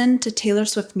listen to Taylor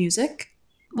Swift music.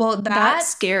 Well, that's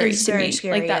scary to me.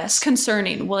 Scary, like that's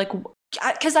concerning. Well, like,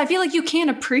 because I feel like you can't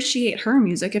appreciate her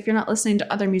music if you're not listening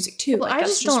to other music too. Well, like, I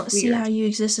just don't see how you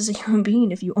exist as a human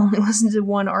being if you only listen to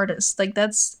one artist. Like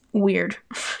that's weird.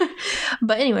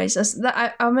 But anyways,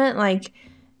 I meant like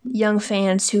young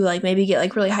fans who like maybe get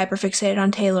like really hyper fixated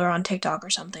on Taylor on TikTok or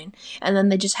something, and then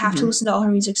they just have to listen to all her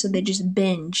music, so they just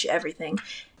binge everything.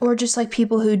 Or just like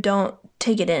people who don't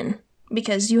take it in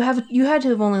because you had to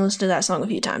have only listened to that song a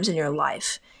few times in your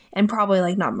life and probably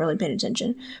like not really paying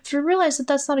attention to realize that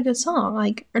that's not a good song,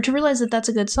 like, or to realize that that's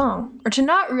a good song, or to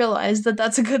not realize that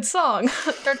that's a good song.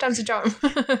 Third time's a charm.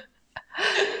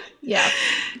 Yeah,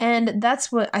 and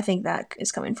that's what I think that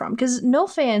is coming from, because no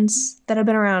fans that have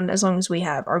been around as long as we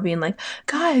have are being like,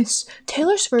 guys,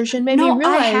 Taylor's version made me realize.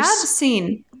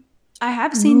 I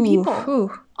have seen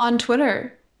people on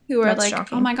Twitter who are like,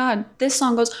 shocking. Oh my God, this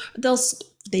song goes,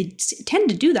 they tend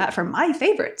to do that for my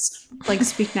favorites, like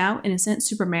Speak Now, Innocent,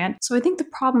 Superman. So I think the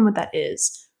problem with that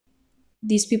is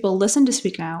these people listened to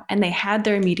Speak Now and they had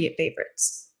their immediate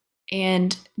favorites.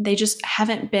 And they just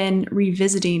haven't been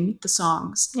revisiting the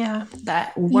songs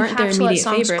that weren't their immediate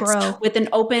favorites with an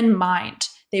open mind.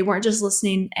 They weren't just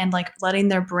listening and like letting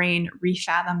their brain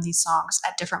refathom these songs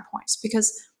at different points,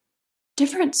 because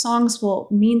different songs will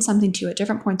mean something to you at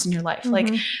different points in your life. Mm-hmm.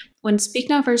 Like when Speak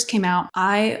Now first came out,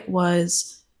 I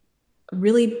was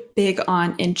really big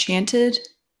on Enchanted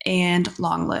and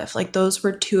Long Live. Like those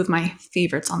were two of my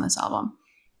favorites on this album.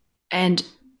 And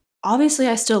obviously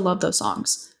I still love those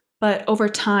songs. But over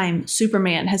time,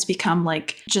 Superman has become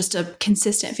like just a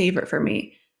consistent favorite for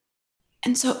me.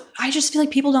 And so I just feel like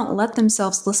people don't let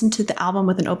themselves listen to the album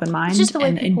with an open mind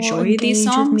and enjoy these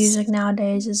songs. With music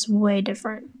nowadays is way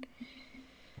different.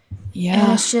 Yeah.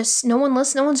 And it's just, no one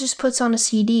just puts on a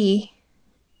CD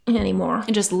anymore.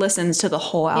 And just listens to the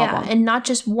whole album. Yeah, and not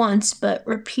just once, but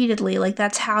repeatedly. Like,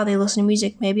 that's how they listen to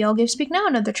music. Maybe I'll give Speak Now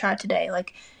another try today.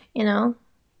 Like, you know?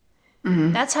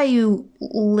 Mm-hmm. That's how you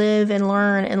live and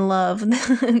learn and love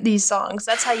these songs.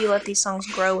 That's how you let these songs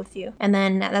grow with you. And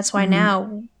then that's why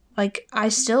now, like, I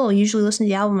still usually listen to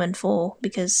the album in full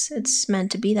because it's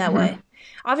meant to be that way.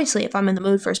 Obviously, if I'm in the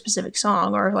mood for a specific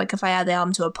song, or like if I add the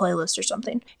album to a playlist or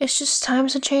something, it's just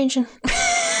times are changing.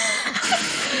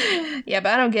 Yeah,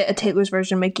 but I don't get a Taylor's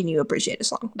version making you appreciate a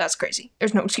song. That's crazy.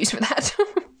 There's no excuse for that.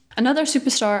 Another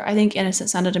superstar, I think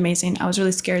Innocent sounded amazing. I was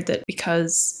really scared that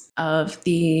because of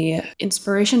the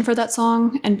inspiration for that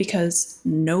song and because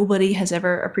nobody has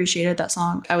ever appreciated that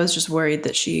song, I was just worried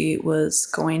that she was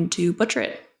going to butcher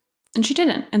it. And she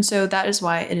didn't. And so that is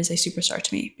why it is a superstar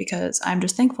to me, because I'm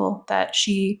just thankful that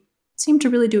she seemed to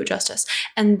really do it justice.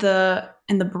 And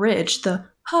in the bridge, the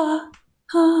ha,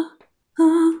 ha,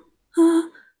 ha, ha,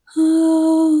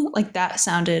 ha, like that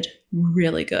sounded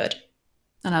really good.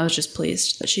 And I was just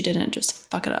pleased that she didn't just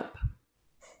fuck it up.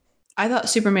 I thought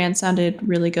Superman sounded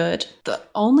really good. The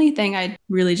only thing I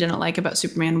really didn't like about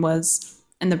Superman was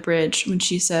in the bridge when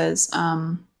she says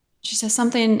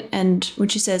something, and when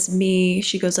she says me,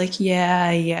 she goes like,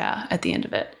 yeah, at the end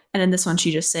of it. And in this one, she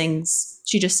just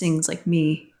sings like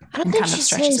me and kind of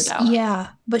stretches it out. Yeah,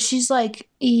 but she's like,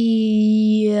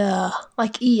 yeah,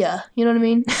 like Ia, you know what I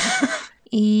mean?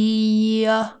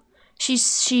 Yeah.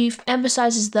 She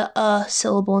emphasizes the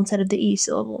syllable instead of the E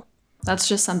syllable. That's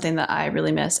just something that I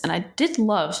really miss. And I did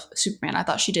love Superman. I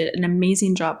thought she did an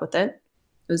amazing job with it.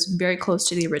 It was very close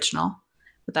to the original.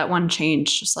 But that one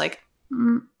change, just like,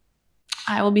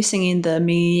 I will be singing the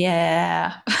me,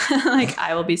 yeah. Like,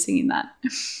 I will be singing that.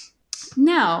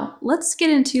 Now, let's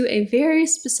get into a very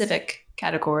specific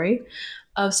category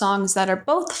of songs that are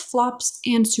both flops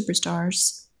and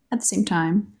superstars at the same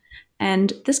time.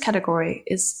 And this category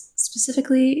is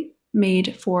specifically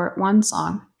made for one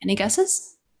song. Any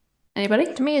guesses?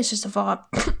 Anybody? To me, it's just a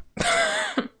flop.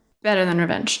 Better Than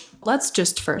Revenge. Let's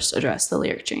just first address the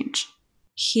lyric change.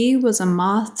 He was a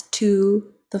moth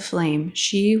to the flame.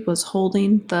 She was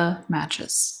holding the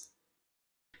matches.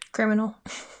 Criminal.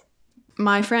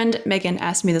 My friend Megan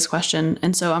asked me this question,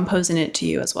 and so I'm posing it to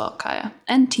you as well, Kaya,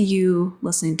 and to you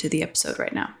listening to the episode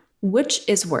right now. Which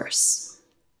is worse?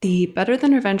 The Better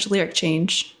Than Revenge lyric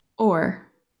change, or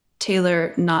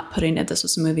Taylor not putting If This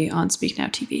Was a Movie on Speak Now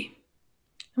TV?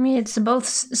 I mean, it's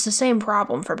the same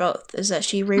problem for both, is that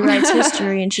she rewrites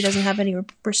history and she doesn't have any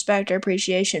respect or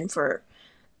appreciation for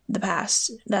the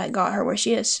past that got her where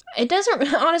she is. It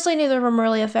doesn't, honestly, neither of them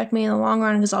really affect me in the long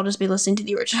run because I'll just be listening to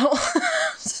the original.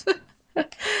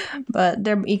 But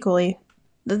they're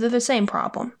the same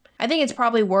problem. I think it's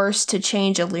probably worse to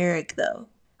change a lyric, though.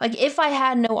 Like, if I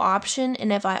had no option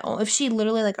and if she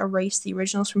literally, like, erased the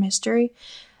originals from history,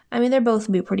 I mean, they're both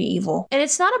would be pretty evil. And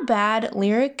it's not a bad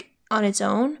lyric on its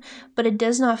own, but it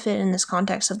does not fit in this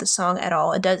context of the song at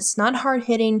all. It's not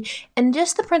hard-hitting, and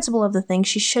just the principle of the thing,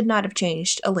 she should not have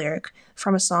changed a lyric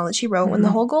from a song that she wrote when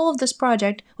the whole goal of this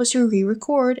project was to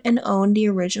re-record and own the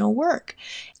original work.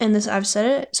 And this, I've said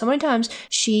it so many times,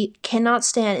 she cannot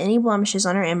stand any blemishes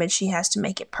on her image. She has to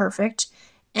make it perfect,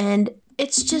 and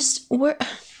it's just, when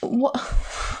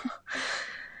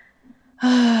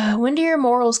do your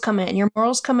morals come in? Your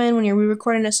morals come in when you're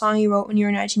re-recording a song you wrote when you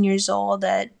were 19 years old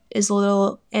that is a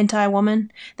little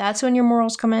anti-woman. That's when your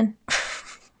morals come in.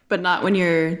 But not when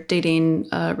you're dating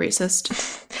a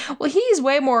racist. Well,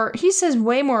 he says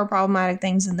way more problematic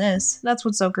things than this. That's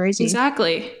what's so crazy.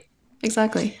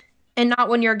 Exactly. And not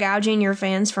when you're gouging your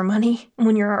fans for money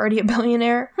when you're already a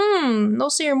billionaire. They'll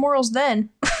see your morals then.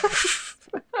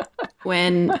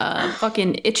 When a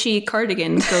fucking itchy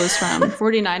cardigan goes from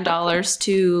 $49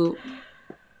 to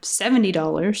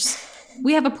 $70,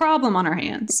 we have a problem on our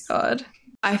hands. God.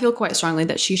 I feel quite strongly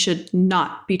that she should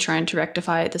not be trying to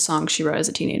rectify the songs she wrote as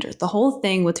a teenager. The whole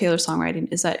thing with Taylor's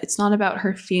songwriting is that it's not about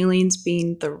her feelings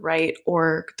being the right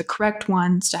or the correct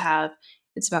ones to have.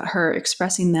 It's about her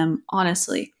expressing them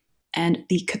honestly and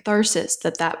the catharsis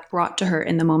that that brought to her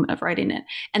in the moment of writing it,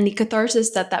 and the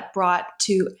catharsis that that brought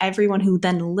to everyone who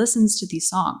then listens to these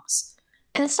songs.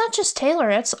 And it's not just Taylor,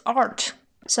 it's art.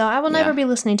 So I will never be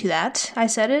listening to that. I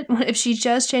said it. If she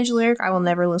just changed the lyric, I will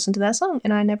never listen to that song,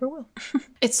 and I never will.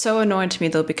 It's so annoying to me,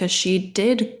 though, because she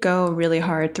did go really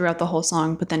hard throughout the whole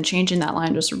song, but then changing that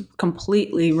line just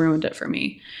completely ruined it for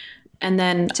me. And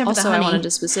then also I wanted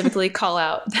to specifically call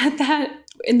out that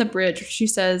in the bridge, she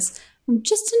says, "I'm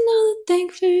just another thing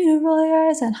for you to roll your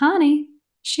eyes at, honey."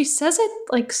 She says it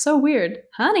like so weird,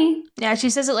 honey. Yeah, she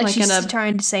says it like she's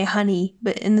trying to say honey,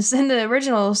 but in the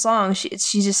original song, she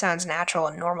just sounds natural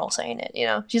and normal saying it. You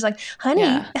know, she's like honey.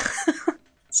 Yeah.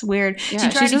 It's weird. Yeah,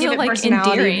 she tried to give it like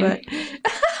personality, endearing.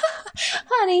 But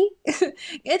honey,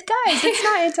 it's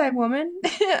not anti-woman.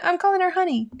 I'm calling her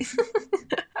honey.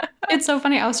 It's so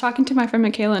funny. I was talking to my friend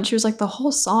Michaela, and she was like, the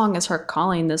whole song is her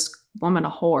calling this woman a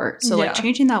whore. So like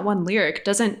changing that one lyric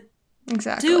doesn't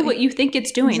do what you think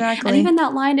it's doing. Exactly. And even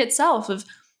that line itself of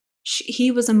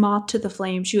he was a moth to the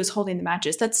flame, she was holding the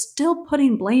matches, that's still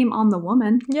putting blame on the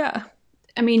woman. Yeah.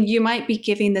 I mean, you might be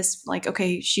giving this like,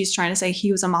 okay, she's trying to say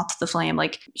he was a moth to the flame,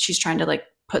 like she's trying to like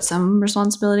put some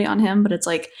responsibility on him, but it's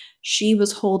like she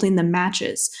was holding the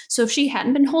matches. So if she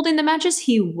hadn't been holding the matches,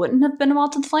 he wouldn't have been a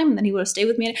moth to the flame, and then he would have stayed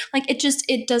with me. Like it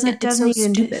doesn't it's so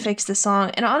even stupid. Fix the song.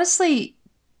 And honestly,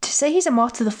 to say he's a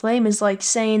moth to the flame is like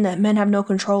saying that men have no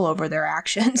control over their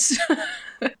actions.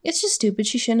 It's just stupid.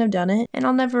 She shouldn't have done it, and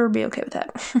I'll never be okay with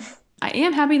that. I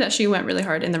am happy that she went really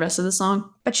hard in the rest of the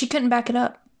song. But she couldn't back it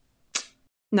up.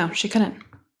 No, she couldn't.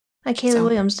 Like Hayley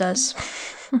Williams does.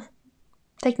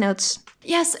 Take notes.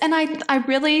 Yes, and I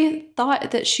really thought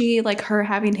that she, like her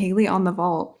having Hayley on the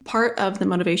vault, part of the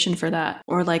motivation for that,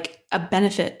 or like a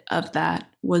benefit of that,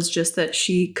 was just that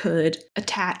she could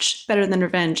attach Better Than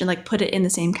Revenge and like put it in the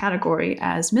same category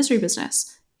as Misery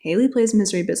Business. Hayley plays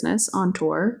Misery Business on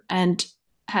tour and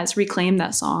has reclaimed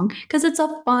that song because it's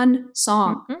a fun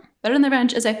song. Mm-hmm. Better Than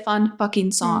Revenge is a fun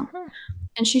fucking song. Mm-hmm.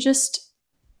 And she just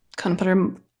couldn't put her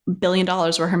 $1 billion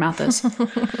where her mouth is.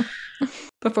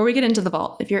 Before we get into the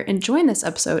vault, if you're enjoying this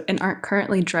episode and aren't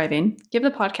currently driving, give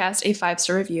the podcast a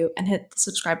 5-star review and hit the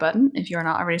subscribe button if you're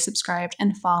not already subscribed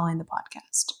and following the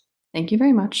podcast. Thank you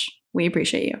very much. We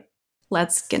appreciate you.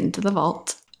 Let's get into the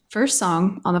vault. First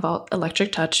song on the vault,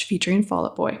 Electric Touch featuring Fall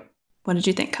Out Boy. What did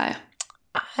you think, Kaya?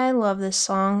 I love this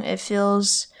song. It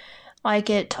feels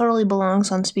like it totally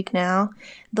belongs on Speak Now.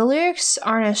 The lyrics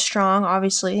aren't as strong,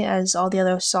 obviously, as all the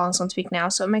other songs on Speak Now,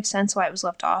 so it makes sense why it was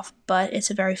left off, but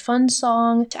it's a very fun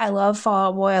song. I love Fall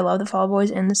Out Boy. I love the Fall Out Boys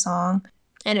in the song,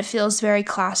 and it feels very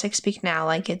classic Speak Now,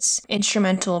 like it's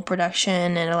instrumental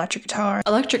production and electric guitar.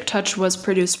 Electric Touch was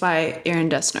produced by Aaron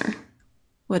Dessner.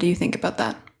 What do you think about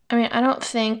that? I mean, I don't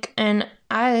think, and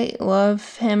I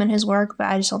love him and his work, but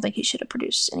I just don't think he should have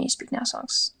produced any Speak Now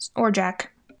songs. Or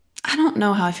Jack. I don't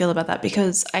know how I feel about that,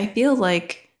 because I feel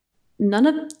like none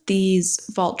of these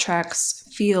vault tracks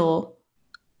feel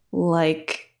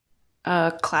like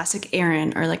a classic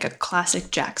Aaron or like a classic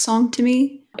Jack song to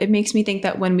me. It makes me think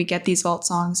that when we get these vault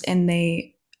songs and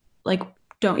they, like,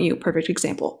 Don't You, perfect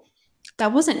example,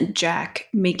 that wasn't Jack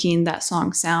making that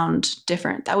song sound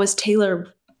different. That was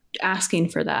Taylor asking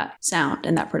for that sound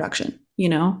and that production, you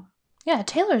know? Yeah,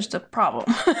 Taylor's the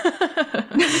problem.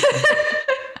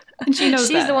 And she knows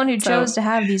she's the one who chose to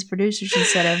have these producers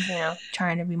instead of,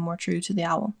 trying to be more true to the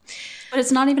album. But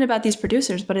it's not even about these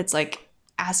producers, but it's like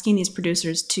asking these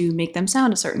producers to make them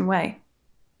sound a certain way.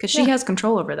 Because she has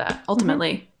control over that,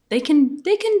 ultimately. Mm-hmm.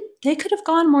 They could have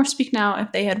gone more Speak Now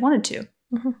if they had wanted to.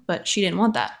 Mm-hmm. But she didn't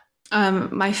want that.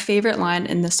 My favorite line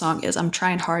in this song is, "I'm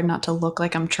trying hard not to look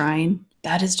like I'm trying."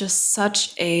 That is just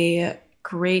such a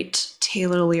great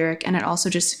Taylor lyric, and it also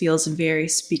just feels very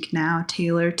Speak Now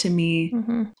Taylor to me.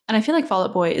 Mm-hmm. And I feel like Fall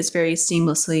Out Boy is they just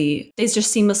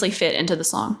seamlessly fit into the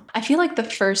song. I feel like the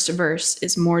first verse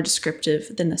is more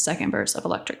descriptive than the second verse of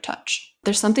Electric Touch.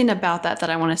 There's something about that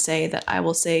I want to say that I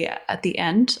will say at the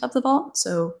end of the vault,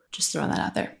 so just throwing that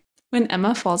out there. When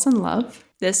Emma Falls in Love,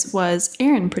 this was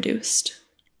Aaron produced.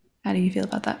 How do you feel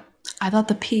about that? I thought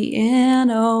the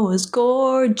piano was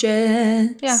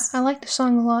gorgeous. Yeah, I like the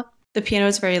song a lot. The piano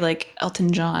is very like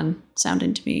Elton John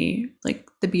sounding to me, like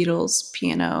the Beatles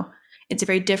piano. It's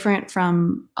very different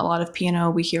from a lot of piano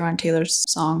we hear on Taylor's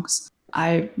songs.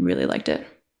 I really liked it.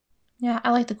 Yeah,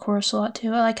 I like the chorus a lot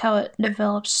too. I like how it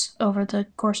develops over the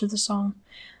course of the song.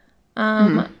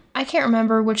 I can't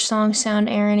remember which songs sound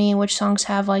Aaron-y, which songs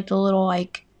have like the little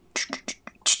like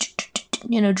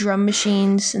drum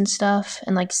machines and stuff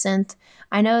and like synth.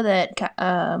 I know that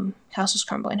Castles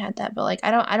Crumbling had that, but like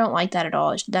I don't like that at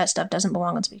all. That stuff doesn't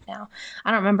belong on Speak Now.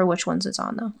 I don't remember which ones it's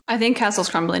on though. I think Castles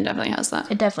Crumbling definitely has that.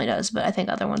 It definitely does, but I think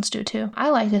other ones do too. I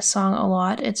like this song a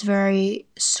lot. It's very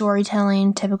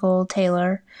storytelling, typical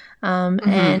Taylor. And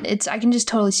I can just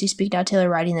totally see Speak Now Taylor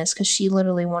writing this because she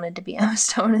literally wanted to be Emma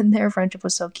Stone and their friendship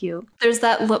was so cute. There's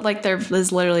that, like, there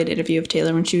was literally an interview of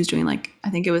Taylor when she was doing, like,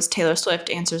 I think it was Taylor Swift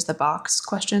Answers the Box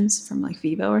questions from, like,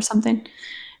 Vivo or something.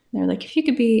 They're like, if you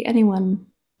could be anyone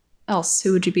else,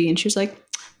 who would you be? And she was like,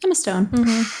 Emma Stone.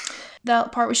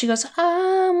 That part where she goes,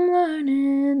 I'm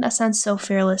learning. That sounds so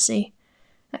fearlessy.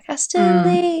 Like, I still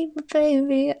need my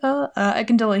baby. Oh, I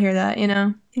can totally hear that,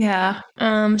 Yeah.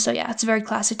 So yeah, it's a very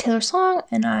classic Taylor song,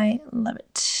 and I love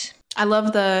it. I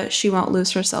love the She Won't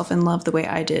Lose Herself in Love the Way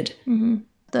I Did.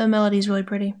 The melody's really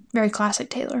pretty. Very classic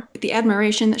Taylor. The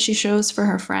admiration that she shows for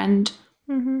her friend.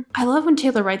 I love when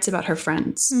Taylor writes about her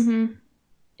friends.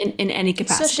 In any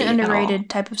capacity. Such an underrated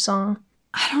type of song.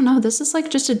 I don't know. This is like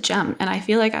just a gem. And I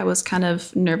feel like I was kind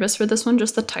of nervous for this one.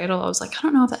 Just the title. I was like, I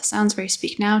don't know if that sounds very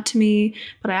Speak Now to me.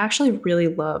 But I actually really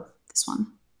love this one.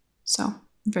 So I'm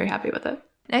very happy with it.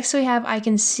 Next we have I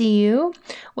Can See You,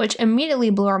 which immediately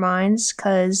blew our minds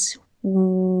because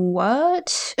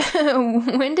what?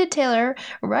 When did Taylor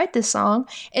write this song?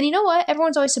 And you know what?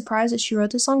 Everyone's always surprised that she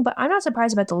wrote this song, but I'm not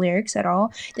surprised about the lyrics at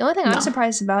all. The only thing I'm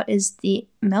surprised about is the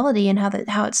melody and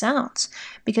how it sounds,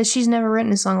 because she's never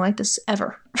written a song like this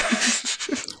ever.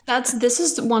 This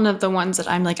is one of the ones that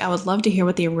I'm like, I would love to hear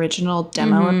what the original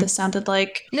demo of this sounded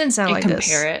like. It didn't sound like this.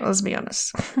 Compare it. Let's be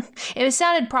honest. It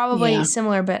sounded probably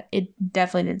similar, but it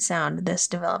definitely did sound this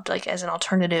developed like as an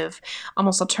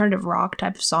almost alternative rock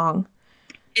type of song.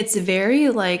 It's very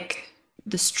like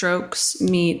The Strokes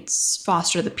meets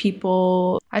Foster the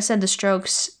People. I said The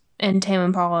Strokes and Tame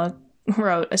Impala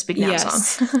wrote a Speak Now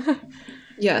song.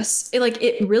 Yes.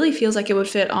 It really feels like it would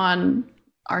fit on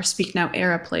our Speak Now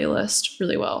era playlist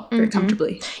really well, very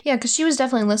comfortably. Yeah, because she was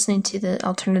definitely listening to the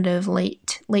alternative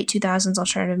late 2000s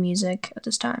alternative music at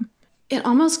this time. It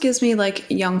almost gives me like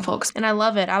young folks. And I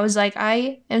love it. I was like,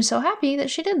 I am so happy that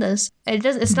she did this.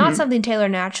 It's not something Taylor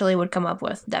naturally would come up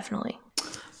with, definitely.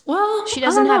 Well, she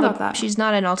doesn't have that. She's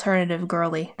not an alternative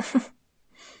girly.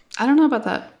 I don't know about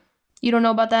that. You don't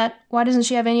know about that? Why doesn't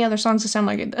she have any other songs that sound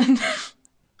like it then?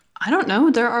 I don't know.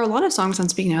 There are a lot of songs on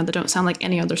Speak Now that don't sound like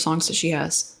any other songs that she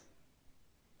has.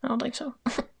 I don't think so.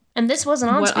 And this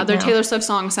wasn't on Speak Now. What other Taylor Swift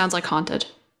song sounds like Haunted?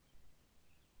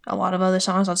 A lot of other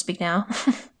songs on Speak Now.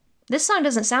 This song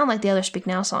doesn't sound like the other Speak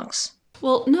Now songs.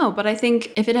 Well, no, but I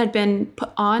think if it had been put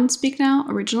on Speak Now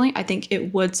originally, I think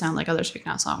it would sound like other Speak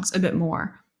Now songs a bit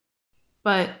more.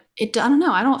 But I don't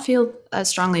know. I don't feel as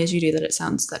strongly as you do that it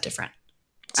sounds that different.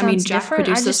 I mean, Jack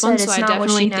produced this one, so I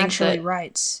definitely think that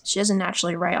writes. She doesn't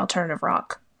naturally write alternative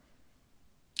rock.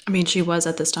 I mean, she was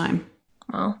at this time.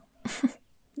 Well,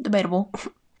 debatable.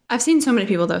 I've seen so many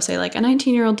people, though, say, like, a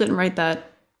 19-year-old didn't write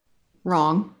that.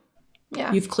 Wrong.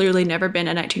 Yeah. You've clearly never been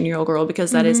a 19-year-old girl,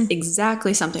 because that is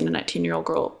exactly something a 19-year-old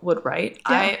girl would write.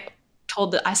 Yeah.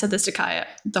 I said this to Kaya.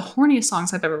 The horniest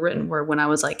songs I've ever written were when I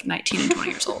was, like, 19 and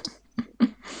 20 years old.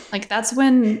 Like, that's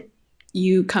when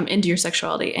you come into your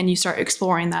sexuality and you start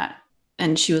exploring that.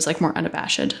 And she was, like, more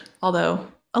unabashed. Although,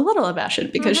 a little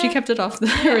abashed, because she kept it off the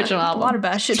original album. A lot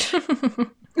abashed.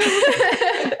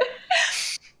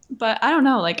 But I don't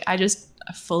know. Like, I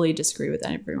fully disagree with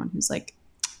everyone who's like,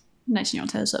 19-year-old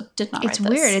Taylor Swift did not write this. It's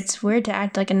weird. It's weird to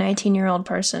act like a 19-year-old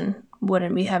person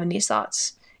wouldn't be having these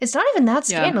thoughts. It's not even that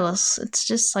scandalous. Yeah. It's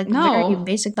just like very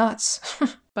basic thoughts.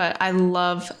 But I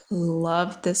love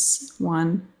this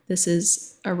one. This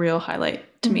is a real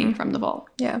highlight to me from the vault.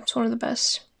 Yeah, it's one of the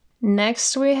best.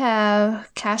 Next we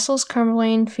have Castles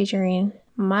Crumbling featuring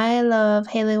My Love,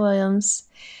 Hayley Williams.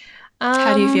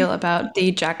 How do you feel about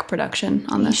the Jack production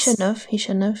on this? He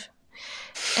shouldn't have.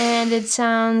 And it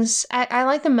sounds... I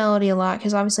like the melody a lot,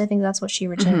 because obviously I think that's what she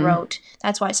originally wrote.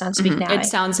 That's why it sounds Speak Now. It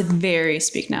sounds very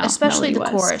Speak Now. Especially the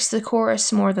chorus. The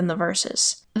chorus more than the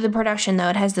verses. The production, though,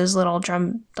 it has those little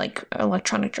drum, like,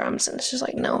 electronic drums, and it's just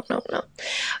like, no.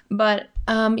 But,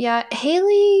 yeah,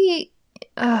 Hayley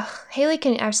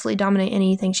can absolutely dominate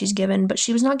anything she's given, but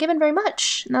she was not given very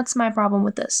much. And that's my problem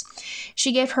with this.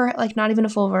 She gave her, like, not even a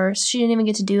full verse. She didn't even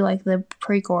get to do, like, the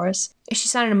pre-chorus. She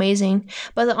sounded amazing.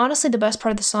 But honestly, the best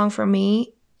part of the song for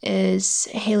me is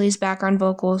Hayley's background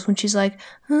vocals when she's like,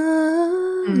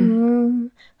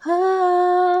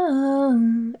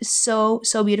 It's so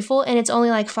beautiful, and it's only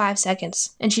like 5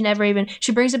 seconds, and she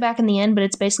brings it back in the end, but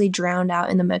it's basically drowned out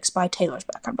in the mix by Taylor's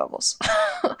background vocals.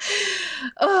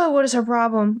 Oh, what is her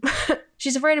problem?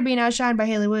 She's afraid of being outshined by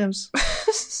Hayley Williams.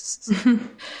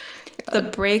 The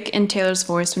break in Taylor's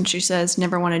voice when she says,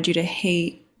 "Never wanted you to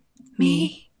hate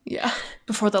me." Yeah.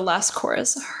 Before the last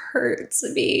chorus hurts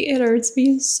me. It hurts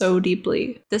me so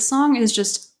deeply. This song is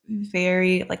just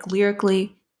very, like,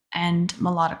 lyrically and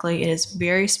melodically, it is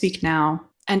very Speak Now.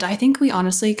 And I think we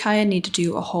honestly, Kaya, need to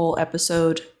do a whole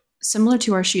episode similar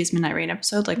to our She Is Midnight Rain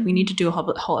episode. Like, we need to do a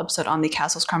whole episode on the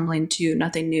Castles Crumbling to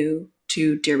Nothing New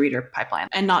to Dear Reader pipeline.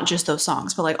 And not just those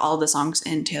songs, but like all the songs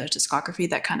in Taylor's discography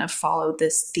that kind of follow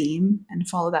this theme and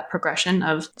follow that progression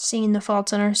of seeing the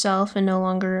faults in herself and no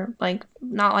longer, like,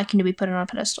 not liking to be put on a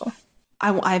pedestal.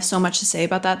 I have so much to say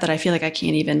about that I feel like I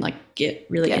can't even like get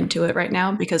really into it right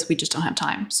now because we just don't have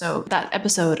time. So that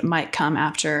episode might come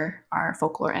after our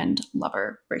Folklore and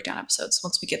Lover breakdown episodes.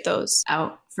 Once we get those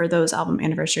out for those album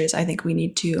anniversaries, I think we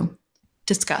need to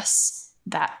discuss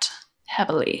that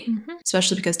heavily,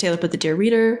 especially because Taylor put the Dear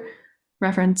Reader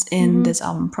reference in this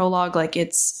album prologue. Like,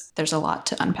 there's a lot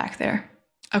to unpack there.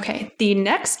 Okay, the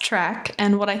next track,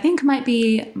 and what I think might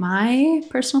be my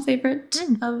personal favorite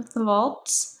of the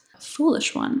vaults,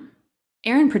 Foolish One.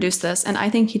 Aaron produced this, and I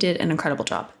think he did an incredible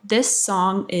job. This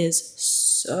song is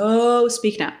so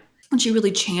Speak Now. And she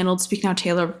really channeled Speak Now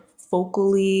Taylor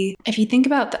vocally. If you think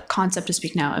about the concept of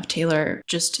Speak Now, of Taylor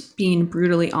just being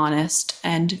brutally honest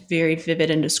and very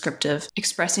vivid and descriptive,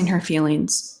 expressing her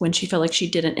feelings when she felt like she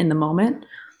didn't in the moment.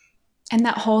 And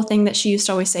that whole thing that she used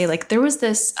to always say, like, there was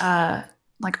this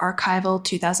like archival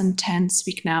 2010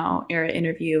 Speak Now era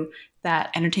interview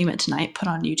that Entertainment Tonight put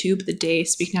on YouTube the day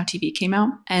Speak Now TV came out.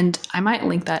 And I might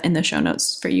link that in the show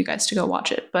notes for you guys to go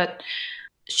watch it. But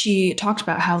she talked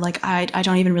about how, like, I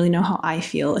don't even really know how I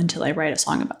feel until I write a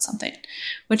song about something,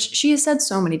 which she has said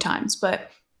so many times.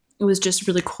 But it was just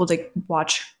really cool to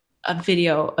watch a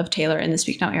video of Taylor in the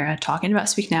Speak Now era talking about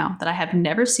Speak Now that I have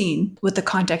never seen, with the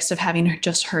context of having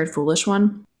just heard Foolish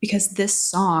One, because this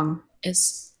song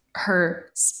is her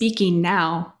speaking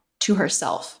now to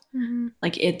herself.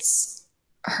 Like, it's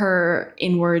her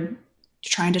inward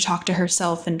trying to talk to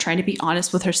herself and trying to be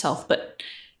honest with herself. But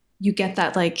you get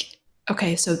that, like,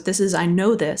 okay, so I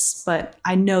know this, but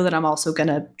I know that I'm also going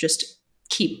to just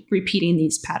keep repeating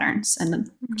these patterns and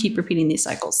keep repeating these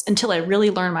cycles until I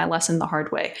really learn my lesson the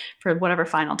hard way for whatever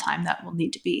final time that will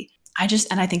need to be. I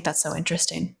think that's so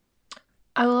interesting.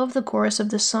 I love the chorus of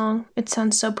this song. It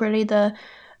sounds so pretty. The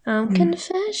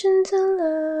confessions of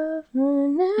love are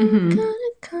never gonna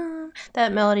come.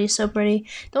 That melody is so pretty.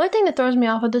 The only thing that throws me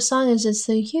off of this song is it's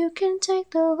the "you can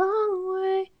take the long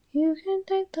way, you can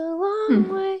take the long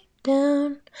way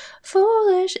down,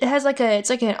 foolish." It has it's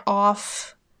like an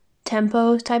off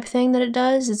tempo type thing that it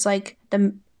does. It's like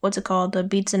what's it called? The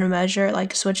beats in a measure, it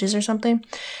like switches or something.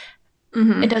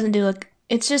 It doesn't do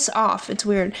it's just off. It's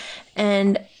weird.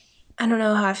 And I don't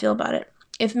know how I feel about it.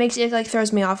 It makes it like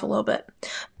throws me off a little bit.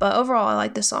 But overall, I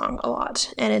like this song a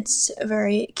lot. And it's a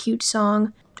very cute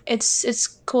song. It's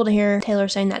cool to hear Taylor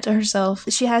saying that to herself.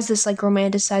 She has this like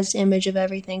romanticized image of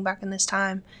everything back in this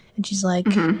time. And she's like,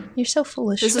 you're so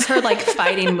foolish. This is her like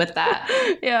fighting with that.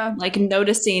 Yeah. Like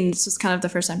noticing, this was kind of the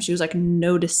first time she was like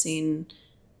noticing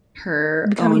her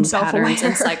becoming own self-aware patterns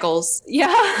and cycles.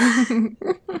 Yeah.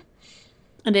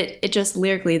 And it just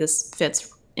lyrically, this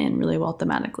fits in really well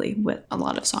thematically with a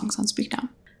lot of songs on Speak Now.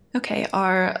 Okay,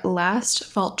 our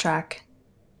last vault track,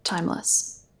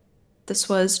 Timeless. This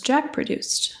was Jack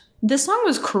produced. This song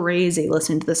was crazy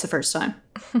listening to this the first time.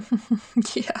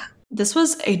 Yeah. This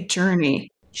was a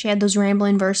journey. She had those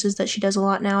rambling verses that she does a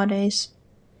lot nowadays.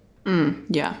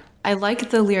 Yeah. I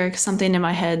like the lyric, "Something in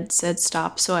my head said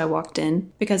stop, so I walked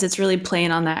in," because it's really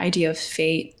playing on that idea of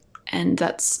fate, and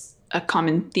that's a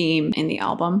common theme in the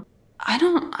album. I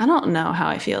don't know how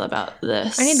I feel about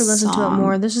this. I need to listen to it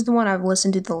more. This is the one I've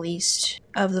listened to the least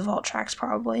of the vault tracks,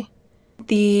 probably.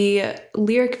 The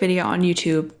lyric video on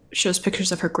YouTube shows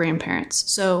pictures of her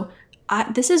grandparents. So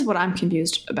this is what I'm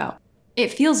confused about.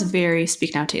 It feels very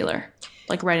Speak Now Taylor,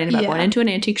 like writing about going into an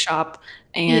antique shop.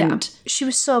 And she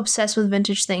was so obsessed with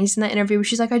vintage things in that interview where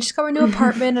she's like, I just got my new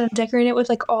apartment and I'm decorating it with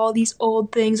like all these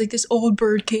old things, like this old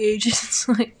bird cage. It's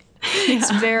like, it's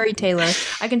very Taylor.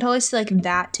 I can totally see like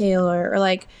that Taylor, or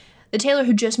like the Taylor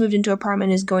who just moved into an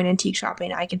apartment is going antique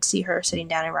shopping. I could see her sitting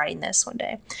down and writing this one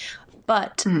day.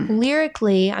 But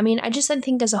lyrically, I mean, I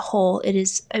think as a whole, it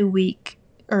is a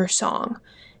weaker song.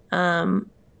 And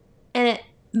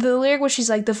the lyric where she's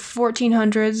like the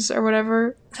 1400s or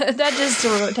whatever, that just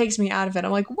sort of takes me out of it.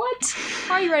 I'm like, what?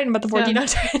 Why are you writing about the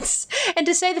 1400s? And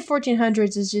to say the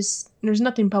 1400s is just, there's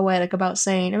nothing poetic about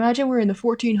saying, imagine we're in the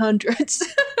 1400s,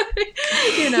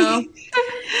 you know?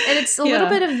 And it's a little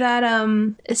bit of that,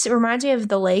 it reminds me of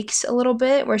The Lakes a little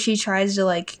bit, where she tries to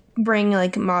like bring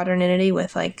like modernity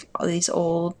with like all these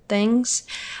old things,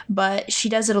 but she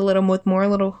does it a little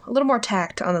more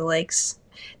tact on the licks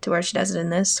to where she does it in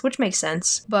this, which makes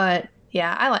sense. But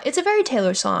yeah, it's a very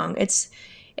Taylor song. It's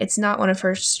not one of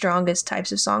her strongest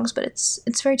types of songs, but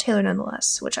it's very Taylor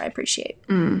nonetheless, which I appreciate.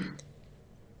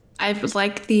 I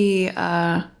like the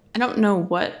I don't know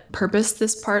what purpose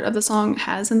this part of the song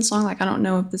has in the song. Like, I don't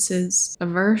know if this is a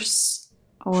verse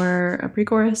or a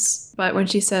pre-chorus, but when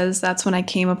she says, "That's when I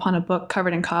came upon a book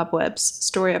covered in cobwebs,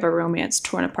 story of a romance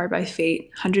torn apart by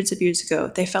fate. Hundreds of years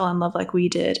ago, they fell in love like we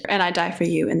did, and I die for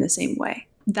you in the same way."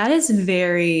 That is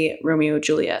very Romeo and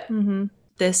Juliet. Mm-hmm.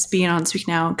 This being on Speak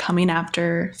Now, coming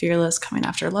after Fearless, coming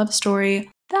after Love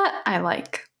Story, that I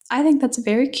like. I think that's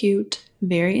very cute,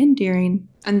 very endearing.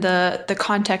 And the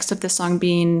context of this song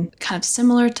being kind of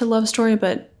similar to Love Story,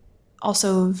 but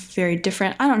also very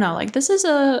different. I don't know. Like, this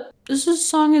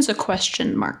song is a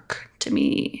question mark to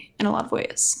me in a lot of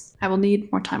ways. I will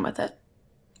need more time with it.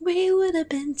 We would have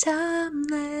been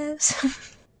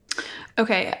timeless.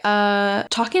 Okay,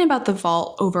 talking about the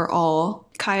vault overall,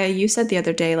 Kaya, you said the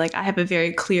other day, like, I have a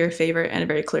very clear favorite and a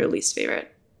very clear least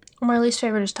favorite. My least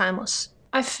favorite is Timeless.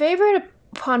 I favorite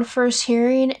upon first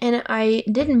hearing, and I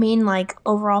didn't mean like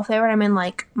overall favorite, I mean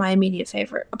like my immediate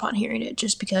favorite upon hearing it,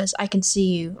 just because I Can See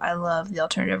You, I love the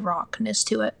alternative rockness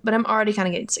to it, but I'm already kind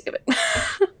of getting sick of it.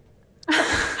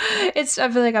 I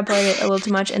feel like I played it a little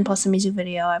too much, and plus the music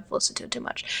video, I've listened to it too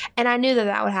much. And I knew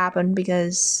that would happen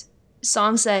because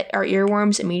songs that are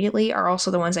earworms immediately are also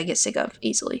the ones I get sick of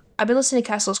easily. I've been listening to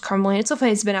Castles Crumbling. It's so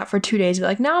funny, it's been out for 2 days, but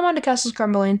like now I'm on to Castles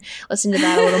Crumbling, listen to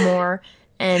that a little more.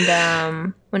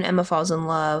 And When Emma Falls in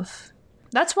Love.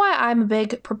 That's why I'm a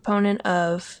big proponent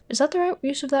of, is that the right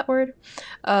use of that word?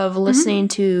 Of listening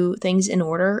to things in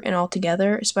order and all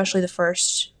together, especially the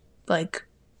first like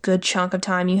good chunk of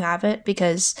time you have it,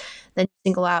 because then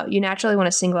you naturally want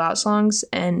to single out songs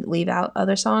and leave out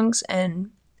other songs, and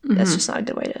that's just not a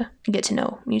good way to get to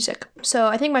know music. So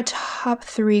I think my top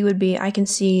 3 would be I Can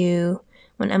See You,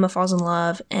 When Emma Falls in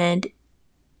Love, and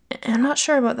I'm not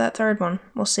sure about that third one.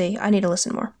 We'll see. I need to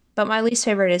listen more. But my least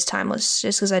favorite is Timeless,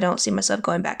 just because I don't see myself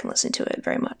going back and listening to it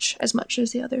very much, as much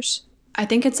as the others. I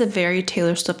think it's a very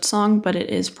Taylor Swift song, but it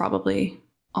is probably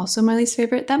also my least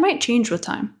favorite. That might change with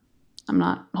time. I'm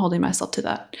not holding myself to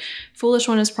that. Foolish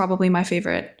One is probably my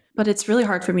favorite, but it's really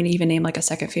hard for me to even name like a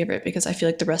second favorite, because I feel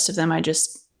like the rest of them, I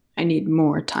need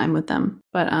more time with them.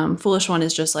 But Foolish One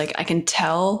is just like, I can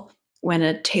tell when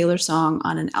a Taylor song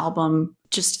on an album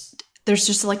there's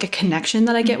just like a connection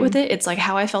that I get with it. It's like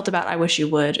how I felt about I Wish You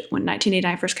Would when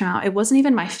 1989 first came out. It wasn't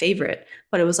even my favorite,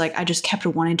 but it was like I just kept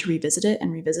wanting to revisit it,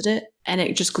 and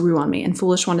it just grew on me. And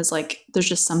Foolish One is like, there's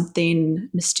just something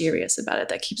mysterious about it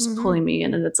that keeps pulling me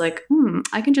in, and it's like,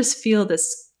 I can just feel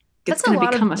this. It's going to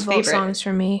become a favorite. Songs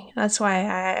for me. That's why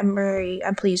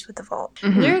I'm pleased with The Vault.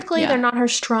 Lyrically, they're not her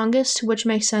strongest, which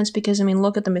makes sense because, I mean,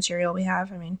 look at the material we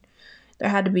have. I mean, there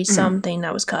had to be something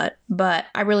that was cut, but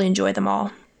I really enjoy them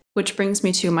all. Which brings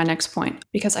me to my next point,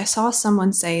 because I saw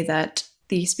someone say that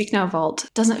the Speak Now Vault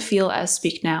doesn't feel as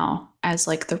Speak Now as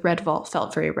like the Red Vault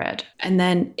felt very red. And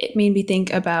then it made me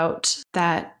think about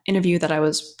that interview that I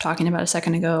was talking about a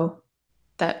second ago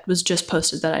that was just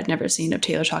posted that I'd never seen, of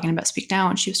Taylor talking about Speak Now.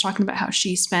 And she was talking about how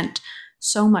she spent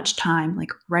so much time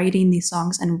like writing these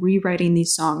songs and rewriting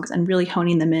these songs and really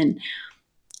honing them in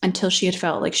until she had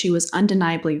felt like she was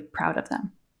undeniably proud of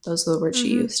them. Those are the words she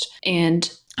used. And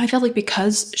I felt like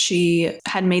because she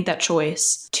had made that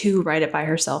choice to write it by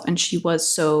herself, and she was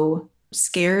so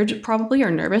scared probably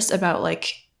or nervous about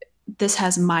like, this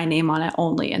has my name on it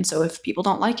only. And so if people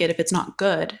don't like it, if it's not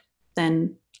good,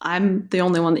 then I'm the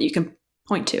only one that you can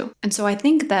point to. And so I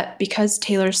think that because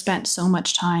Taylor spent so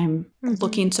much time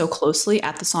looking so closely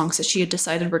at the songs that she had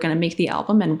decided were going to make the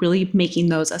album, and really making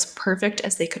those as perfect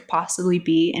as they could possibly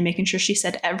be, and making sure she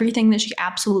said everything that she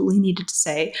absolutely needed to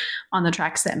say on the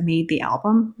tracks that made the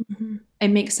album, it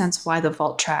makes sense why the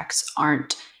Vault tracks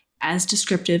aren't as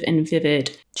descriptive and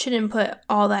vivid. She didn't put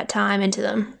all that time into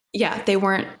them. Yeah,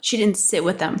 she didn't sit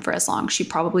with them for as long. She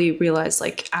probably realized,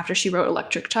 like, after she wrote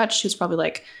Electric Touch, she was probably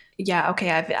like, yeah, okay,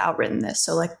 I've outwritten this.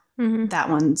 So, like, that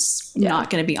one's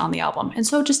not going to be on the album. And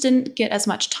so just didn't get as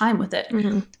much time with it.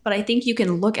 But I think you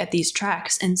can look at these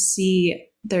tracks and see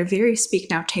they're very Speak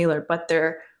Now Taylor, but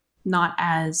they're not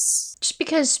as... Just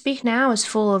because Speak Now is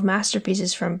full of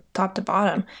masterpieces from top to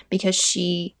bottom, because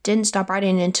she didn't stop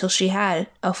writing until she had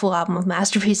a full album of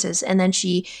masterpieces, and then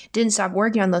she didn't stop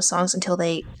working on those songs until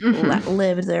they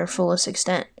lived their fullest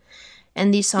extent.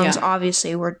 And these songs Yeah.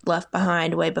 obviously were left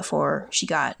behind way before she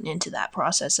got into that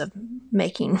process of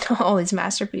making all these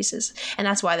masterpieces. And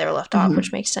that's why they were left off,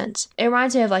 which makes sense. It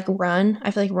reminds me of like Run.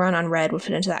 I feel like Run on Red would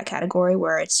fit into that category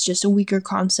where it's just a weaker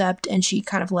concept and she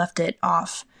kind of left it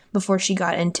off before she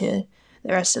got into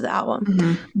the rest of the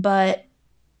album. But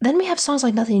then we have songs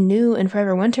like Nothing New and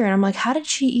Forever Winter. And I'm like, how did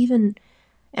she even...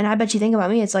 And I Bet You Think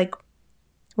About Me, it's like,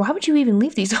 why would you even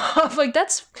leave these off? Like,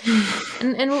 that's...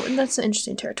 and that's an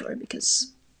interesting territory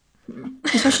because...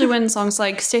 Especially when songs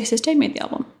like Stay, Stay, Stay made the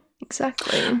album.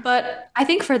 Exactly. But I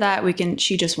think for that,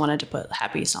 she just wanted to put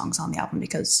happy songs on the album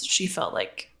because she felt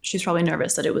like she's probably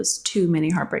nervous that it was too many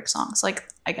heartbreak songs. Like,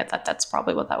 I get that. That's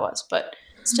probably what that was. But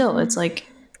still, it's like,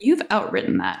 you've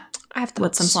outwritten that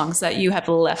with some songs that you have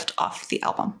left off the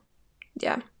album.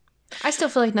 Yeah. I still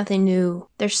feel like Nothing New.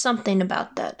 There's something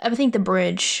about that. I think the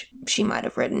bridge she might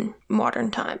have written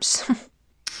modern times.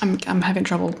 I'm having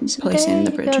trouble placing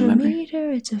the bridge in my brain.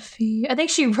 It's a fee. I think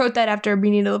she wrote that after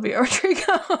Beanie Olivia Rodrigo.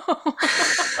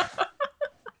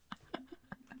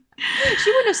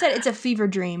 She wouldn't have said it's a fever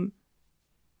dream.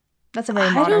 That's a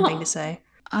very modern thing to say.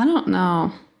 I don't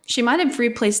know. She might have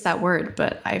replaced that word,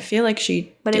 but I feel like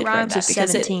she But did it rhymes write that with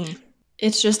because 17.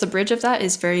 it's just the bridge of that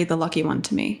is very The Lucky One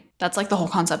to me. That's like the whole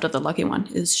concept of The Lucky One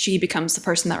is she becomes the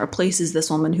person that replaces this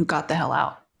woman who got the hell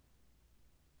out.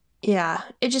 Yeah,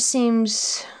 it just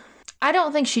seems... I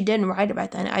don't think she didn't write it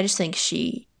back then. I just think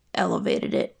she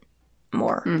elevated it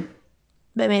more.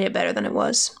 But made it better than it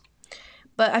was.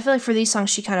 But I feel like for these songs,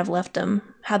 she kind of left them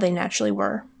how they naturally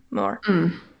were more.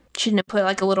 She didn't put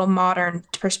like a little modern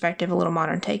perspective, a little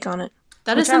modern take on it.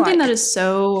 That is something that is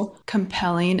so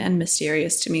compelling and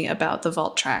mysterious to me about the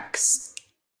vault tracks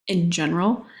in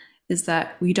general, is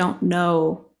that we don't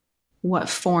know what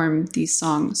form these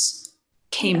songs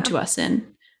came to us in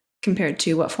compared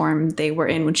to what form they were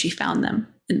in when she found them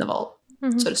in the vault,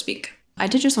 so to speak. I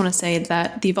did just want to say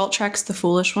that the vault tracks, The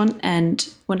Foolish One and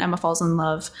When Emma Falls in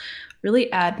Love,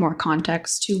 really add more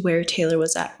context to where Taylor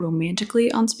was at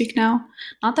romantically on Speak Now.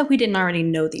 Not that we didn't already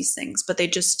know these things, but they're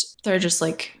just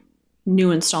like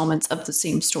new installments of the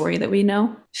same story that we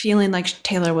know. Feeling like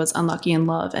Taylor was unlucky in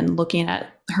love and looking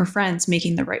at her friends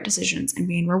making the right decisions and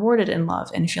being rewarded in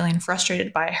love and feeling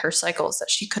frustrated by her cycles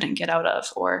that she couldn't get out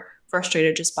of, or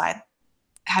frustrated just by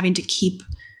having to keep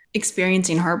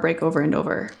experiencing heartbreak over and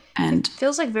over. And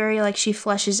feels like very like she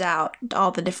fleshes out all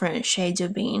the different shades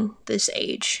of being this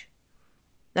age.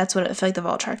 That's what I feel like the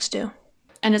vault tracks do.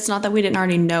 And it's not that we didn't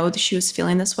already know that she was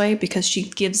feeling this way, because she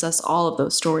gives us all of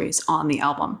those stories on the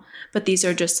album. But these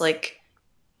are just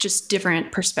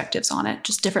different perspectives on it,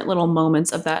 just different little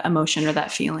moments of that emotion or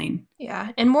that feeling.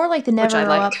 Yeah, and more like the never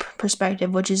grow up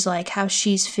perspective, which is like how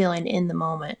she's feeling in the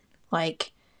moment,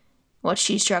 like what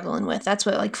she's struggling with. That's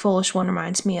what like Foolish One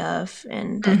reminds me of.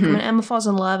 And like, when Emma Falls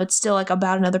in Love, it's still like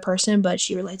about another person, but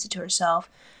she relates it to herself.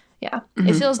 Yeah,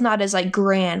 it feels not as like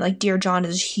grand. Like Dear John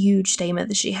is a huge statement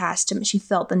that she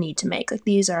felt the need to make. Like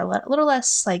these are a little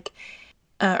less like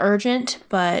urgent,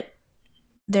 but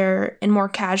they're and more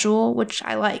casual, which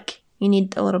I like. You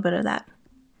need a little bit of that.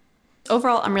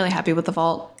 Overall, I'm really happy with the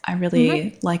vault. I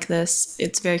really like this.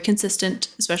 It's very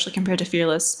consistent, especially compared to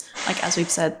Fearless. Like, as we've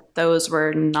said, those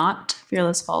were not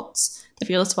Fearless vaults. The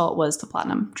Fearless vault was the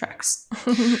platinum tracks.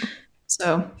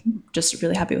 So just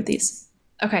really happy with these.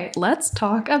 Okay, let's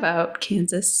talk about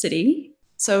Kansas City.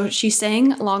 So she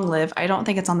sang Long Live. I don't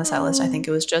think it's on the set list. I think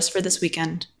it was just for this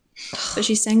weekend. But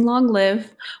she sang Long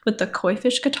Live with the koi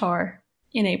fish guitar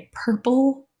in a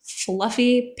purple,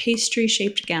 fluffy,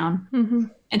 pastry-shaped gown.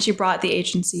 And she brought the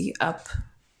agency up.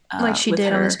 Like she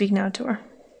did on the Speak Now tour.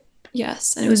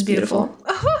 Yes, and it was beautiful.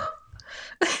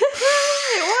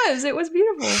 It was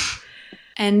beautiful.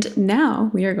 And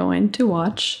now we are going to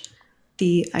watch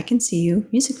the I Can See You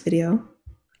music video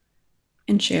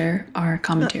and share our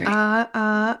commentary.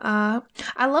 I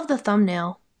love the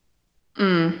thumbnail.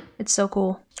 It's so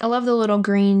cool. I love the little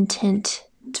green tint.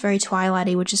 It's very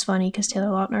Twilighty, which is funny because Taylor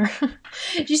Lautner.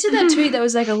 Did you see that tweet that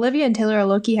was like, Olivia and Taylor are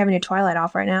low-key having a Twilight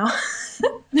off right now?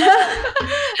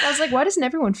 I was like, why doesn't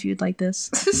everyone feud like this?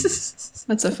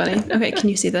 That's so funny. Okay, can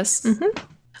you see this?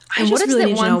 I And just what is really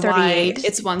it, need to know why 138?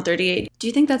 it's 138. Do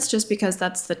you think that's just because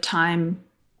that's the time,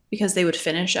 because they would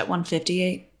finish at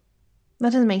 158?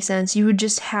 That doesn't make sense. You would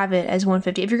just have it as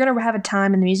 150. If you're going to have a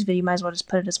time in the music video, you might as well just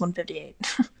put it as 158.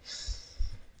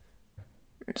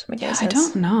 Yeah, I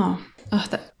don't know. Oh,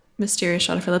 that mysterious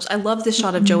shot of her lips. I love this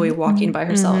shot of Joey walking by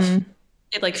herself.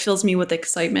 It like fills me with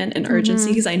excitement and urgency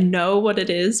because I know what it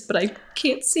is, but I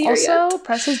can't see her yet. Also,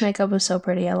 Presley's makeup was so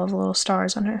pretty. I love the little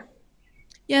stars on her.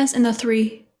 Yes, and the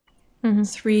three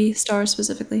stars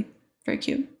specifically. Very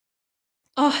cute.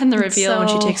 Oh, and the It's reveal when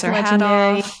she so takes her hat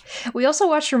legendary. off. We also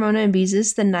watched Ramona and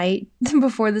Beezus the night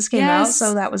before this came out, Yes.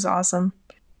 so that was awesome.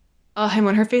 Oh, and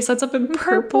when her face lights up in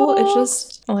purple, it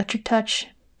just... Electric touch.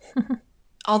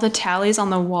 all the tallies on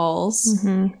the walls.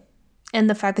 And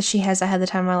the fact that she has I Had the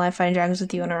Time of My Life fighting dragons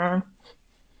with you on her arm.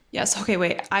 Yes. Okay,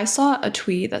 wait. I saw a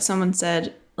tweet that someone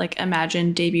said, like,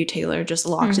 imagine debut Taylor just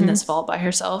locked in this vault by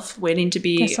herself, waiting to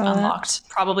be unlocked,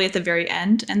 probably at the very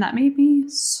end. And that made me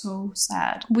so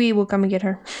sad. We will come and get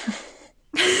her.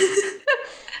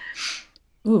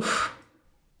 Oof.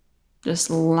 Just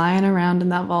lying around in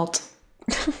that vault.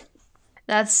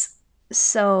 That's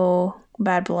so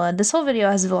bad blood. This whole video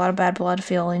has a lot of bad blood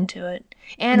feeling to it.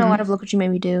 And a lot of Look What You Made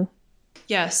Me Do.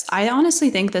 Yes, I honestly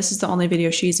think this is the only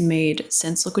video she's made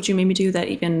since Look What You Made Me Do that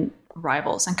even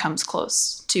rivals and comes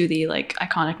close to the like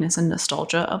iconicness and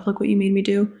nostalgia of Look What You Made Me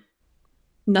Do.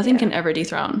 Nothing can ever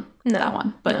dethrone that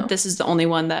one, but this is the only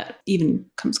one that even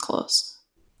comes close.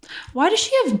 Why does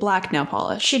she have black nail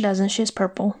polish? She doesn't. She has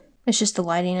purple. It's just the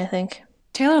lighting, I think.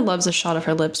 Taylor loves a shot of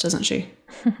her lips, doesn't she?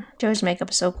 Joey's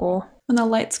makeup is so cool. When the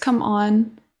lights come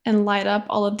on and light up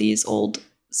all of these old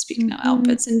Speak Now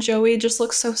outfits, and Joey just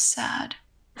looks so sad.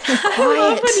 I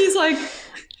love when he's like,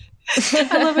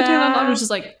 I love when Taylor Lautner's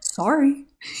just like, sorry.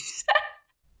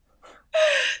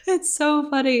 It's so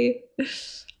funny.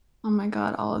 Oh my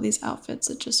god, all of these outfits,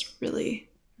 it just really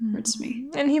hurts me.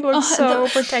 And he looks so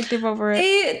protective over it.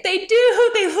 They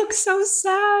do. They look so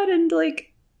sad and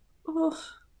like, oh.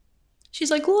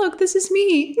 She's like, look, this is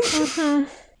me.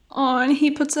 Oh, and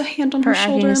he puts a hand on her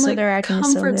shoulder and like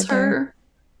comforts her.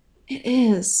 It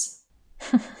is.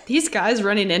 These guys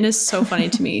running in is so funny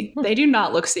to me. They do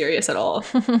not look serious at all.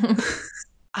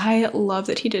 I love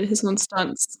that he did his own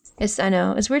stunts. I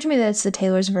know. It's weird to me that it's the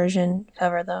Taylor's version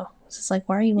cover, though. It's just like,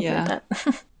 why are you looking at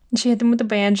that? She hit them with the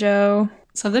banjo.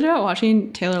 Something about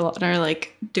watching Taylor Lautner,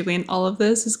 like, doing all of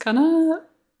this is kind of...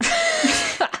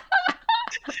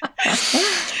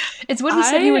 It's what he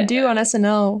said he would do on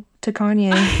SNL to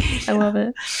Kanye. I love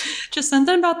it. Just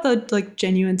something about the like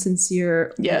genuine,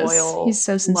 sincere, loyal he's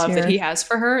so sincere. love that he has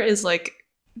for her is like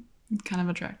kind of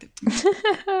attractive to me.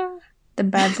 The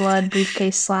bad blood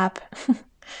briefcase slap.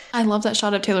 I love that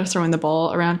shot of Taylor throwing the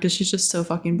ball around because she's just so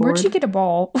fucking bored. Where'd she get a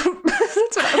ball? That's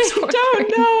what I was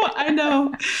wondering. don't know. I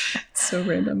know. It's so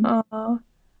random.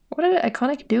 What an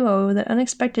iconic duo. The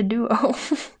unexpected duo.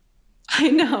 I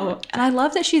know. And I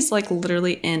love that she's like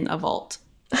literally in a vault.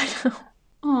 I know.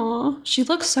 Aw, she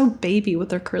looks so baby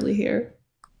with her curly hair.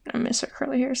 I miss her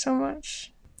curly hair so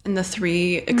much. And the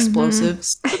 3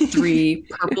 explosives, the 3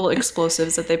 purple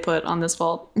explosives that they put on this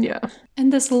vault. Yeah.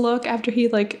 And this look after he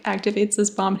like activates this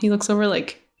bomb, he looks over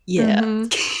like, yeah.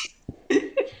 And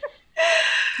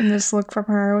this look from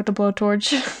her with the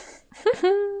blowtorch.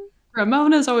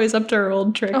 Ramona's always up to her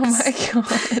old tricks. Oh my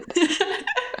god.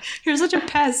 You're such a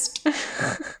pest.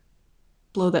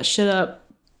 Blow that shit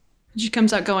up. She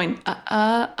comes out going,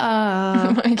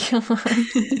 Oh my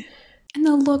god. And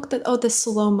the look that, the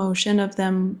slow motion of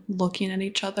them looking at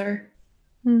each other.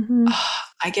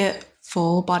 I get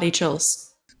full body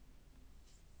chills.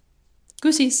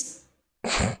 Goosies.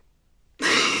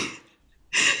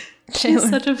 She's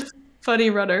such a funny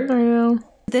runner. I know.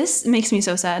 This makes me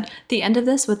so sad. The end of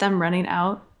this with them running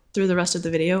out through the rest of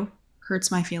the video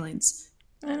hurts my feelings.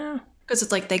 I know. Because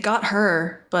it's like they got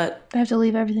her, but they have to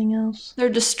leave everything else. They're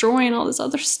destroying all this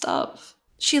other stuff.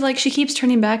 She keeps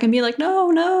turning back and being like,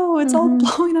 no, it's all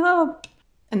blowing up.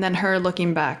 And then her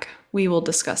looking back. We will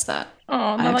discuss that.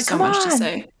 Oh, I have so much to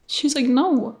say. She's like,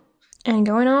 no. And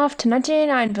going off to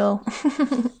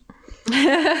 1989ville.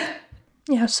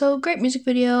 Yeah, so great music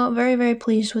video. Very, very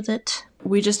pleased with it.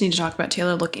 We just need to talk about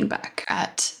Taylor looking back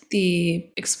at the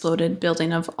exploded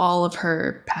building of all of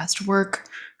her past work,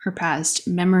 her past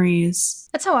memories.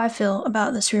 That's how I feel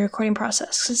about this re-recording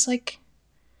process. It's like,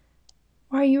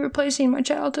 why are you replacing my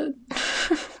childhood?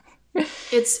 I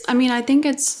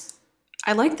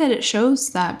like that it shows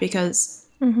that because,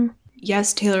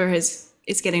 yes, Taylor is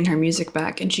getting her music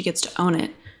back and she gets to own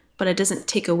it, but it doesn't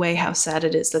take away how sad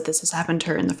it is that this has happened to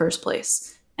her in the first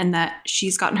place and that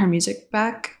she's gotten her music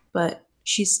back, but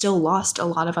she's still lost a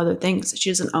lot of other things that she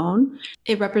doesn't own.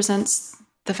 It represents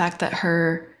the fact that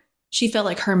she felt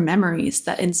like her memories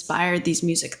that inspired these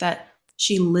music that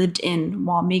she lived in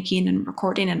while making and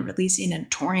recording and releasing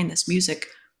and touring this music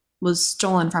was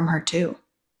stolen from her too.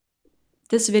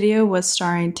 This video was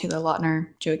starring Taylor Lautner,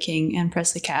 Joey King, and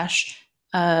Presley Cash.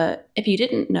 If you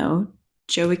didn't know,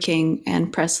 Joey King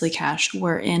and Presley Cash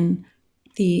were in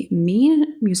the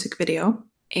Mean music video,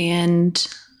 and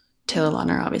Taylor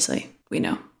Lautner, obviously, we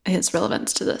know his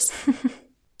relevance to this.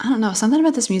 I don't know, something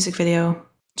about this music video.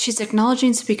 She's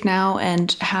acknowledging Speak Now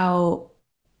and how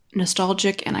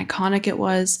nostalgic and iconic it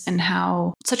was, and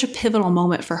how such a pivotal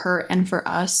moment for her and for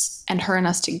us, and her and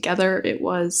us together it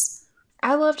was.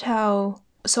 I loved how,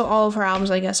 so all of her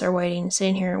albums, I guess, are waiting,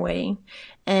 sitting here and waiting.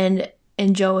 And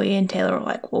Joey and Taylor were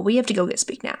like, well, we have to go get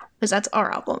Speak Now, because that's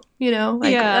our album, you know?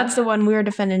 Like, that's the one we're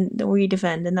defending, that we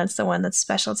defend, and that's the one that's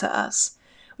special to us,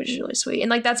 which is really sweet.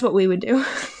 And, like, that's what we would do.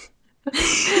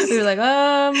 We were like,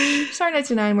 sorry,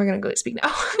 1999, we're going to go get Speak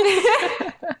Now.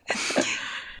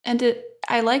 And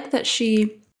I like that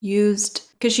she used,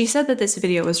 because she said that this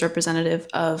video was representative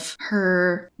of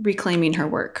her reclaiming her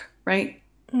work, right?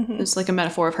 Mm-hmm. It's like a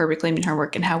metaphor of her reclaiming her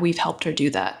work and how we've helped her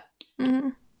do that. Mm-hmm.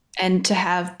 And to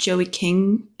have Joey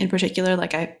King in particular,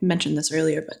 like I mentioned this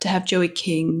earlier, but to have Joey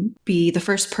King be the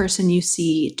first person you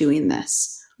see doing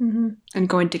this and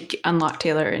going to unlock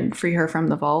Taylor and free her from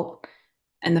the vault.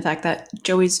 And the fact that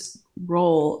Joey's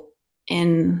role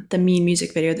in the Mean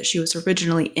music video that she was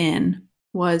originally in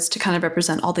was to kind of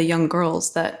represent all the young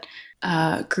girls that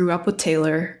grew up with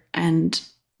Taylor, and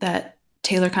that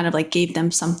Taylor kind of like gave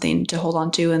them something to hold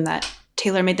on to, and that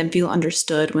Taylor made them feel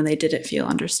understood when they didn't feel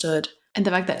understood. And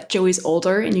the fact that Joey's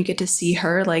older and you get to see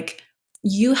her like,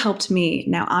 you helped me,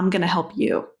 now I'm going to help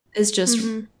you, is just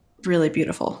really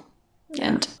beautiful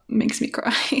and makes me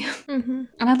cry. And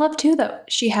I love too that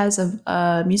she has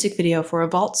a music video for a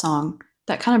vault song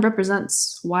that kind of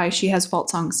represents why she has vault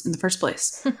songs in the first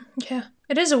place. Yeah.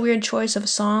 It is a weird choice of a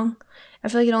song. I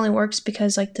feel like it only works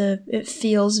because like it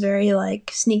feels very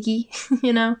like sneaky,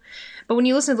 you know? But when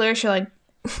you listen to the lyrics, you're like...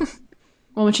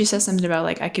 Well, when she says something about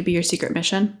like, I could be your secret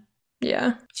mission.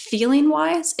 Yeah. Feeling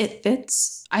wise, it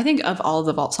fits. I think of all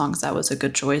the vault songs, that was a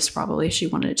good choice, probably. She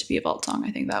wanted it to be a vault song.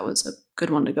 I think that was a good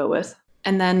one to go with.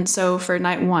 And then, so for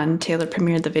night one, Taylor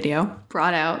premiered the video,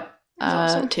 brought out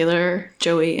awesome. Taylor,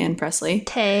 Joey, and Presley.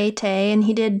 Tay, and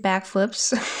he did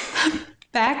backflips.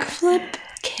 Backflip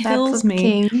kills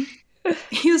me. King.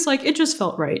 He was like, it just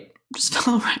felt right. It just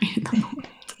felt right in the moment.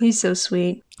 He's so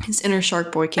sweet. His inner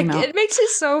shark boy came out. It makes it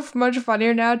so much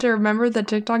funnier now to remember the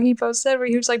TikTok he posted where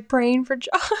he was like praying for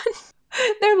John.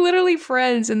 They're literally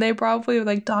friends, and they probably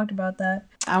like talked about that.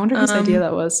 I wonder whose idea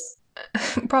that was.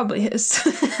 Probably his.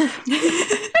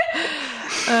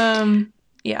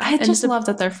 Yeah. I just love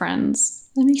that they're friends.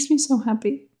 That makes me so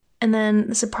happy. And then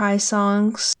the surprise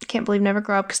songs. Can't believe Never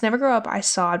Grow Up, because Never Grow Up I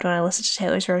sobbed when I listened to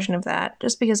Taylor's version of that.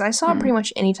 Just because I saw it pretty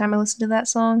much anytime I listened to that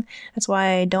song. That's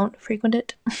why I don't frequent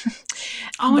it.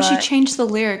 And she changed the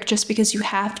lyric just because you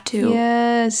have to.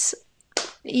 Yes.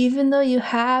 Even though you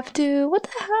have to. What the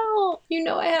hell? You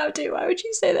know I have to. Why would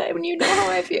you say that when you know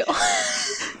how I feel?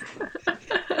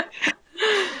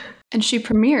 And she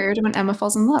premiered When Emma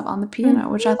Falls in Love on the piano,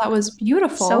 which I thought was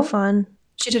beautiful. So fun.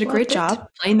 She did a great job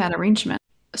playing that arrangement.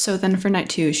 So then for night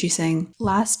two, she sang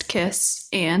Last Kiss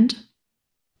and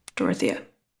Dorothea.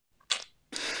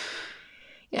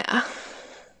 Yeah.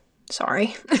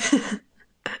 Sorry.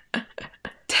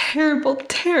 Terrible,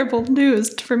 terrible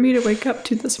news for me to wake up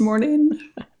to this morning.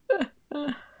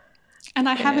 And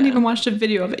I haven't even watched a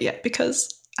video of it yet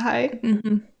because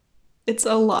it's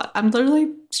a lot. I'm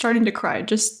literally starting to cry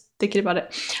just thinking about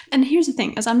it. And here's the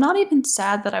thing, is I'm not even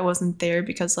sad that I wasn't there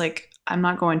because like I'm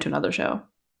not going to another show.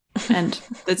 And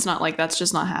it's not like that's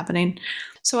just not happening.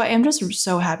 So I am just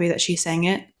so happy that she sang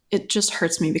it. It just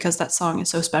hurts me because that song is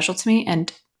so special to me.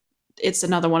 And it's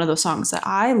another one of those songs that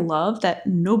I love that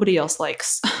nobody else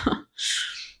likes. I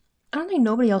don't think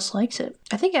nobody else likes it.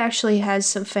 I think it actually has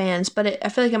some fans, but I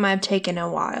feel like it might have taken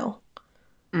a while.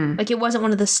 Like it wasn't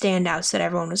one of the standouts that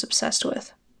everyone was obsessed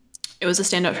with. It was a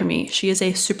standout for me. She is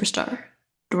a superstar.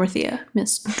 Dorothea.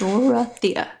 Miss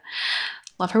Dorothea.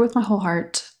 Love her with my whole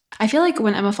heart. I feel like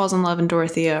When Emma Falls in Love and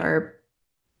Dorothea are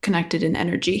connected in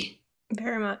energy.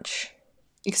 Very much.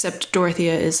 Except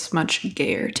Dorothea is much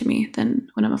gayer to me than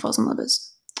When Emma Falls in Love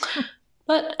is.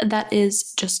 But that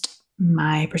is just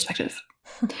my perspective.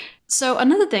 So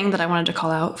another thing that I wanted to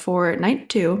call out for night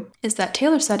two is that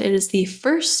Taylor said it is the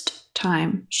first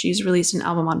time she's released an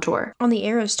album on tour. On the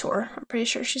Eras tour, I'm pretty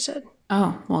sure she said.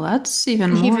 Oh, well, that's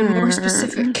even more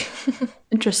specific.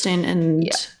 Interesting and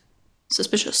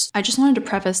suspicious. I just wanted to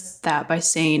preface that by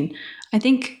saying, I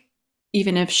think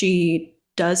even if she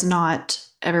does not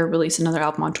ever release another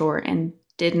album on tour and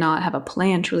did not have a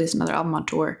plan to release another album on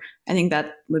tour, I think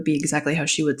that would be exactly how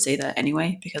she would say that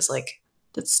anyway, because like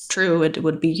that's true, it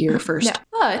would be your first. Yeah.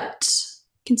 But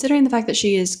considering the fact that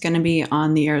she is going to be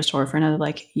on the Eras tour for another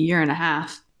like year and a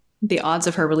half, the odds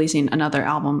of her releasing another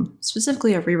album,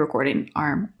 specifically a re-recording,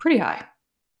 are pretty high.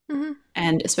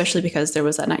 And especially because there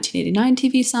was that 1989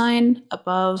 TV sign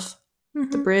above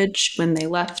the bridge when they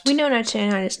left. We know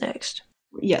 1989 is next.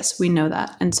 Yes, we know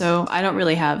that. And so I don't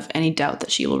really have any doubt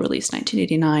that she will release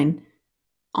 1989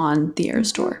 on the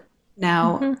Eras Tour.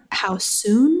 Now, how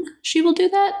soon she will do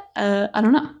that, I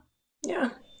don't know. Yeah.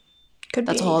 Could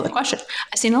That's be a whole other anything. question.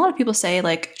 I've seen a lot of people say,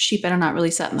 like, she better not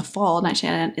release that in the fall.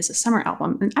 1999 is a summer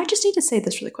album. And I just need to say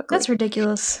this really quickly. That's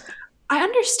ridiculous. I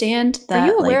understand that. Are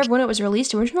you aware of when it was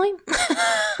released originally?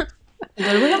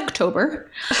 Literally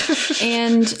October.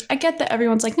 And I get that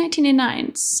everyone's like, 1989,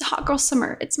 it's Hot Girl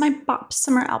Summer. It's my bop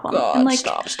summer album. God, and like,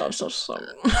 stop.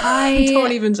 I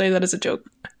don't even say that as a joke.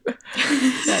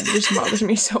 That just bothers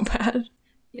me so bad.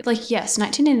 Like, yes,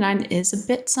 1989 is a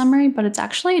bit summery, but it's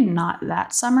actually not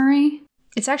that summery.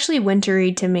 It's actually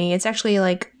wintry to me. It's actually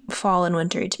like fall and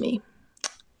wintry to me.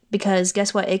 Because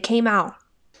guess what? It came out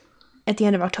at the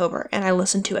end of October, and I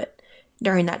listened to it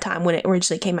during that time when it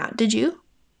originally came out. Did you?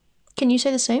 Can you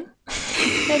say the same?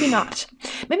 Maybe not.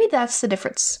 Maybe that's the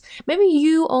difference. Maybe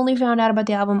you only found out about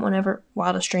the album whenever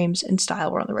Wildest Dreams and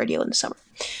Style were on the radio in the summer.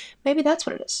 Maybe that's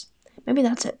what it is. Maybe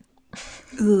that's it.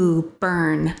 Ooh,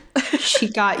 burn. She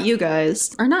got you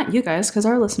guys. Or not you guys, because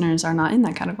our listeners are not in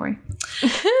that category.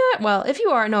 Well, if you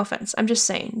are, no offense. I'm just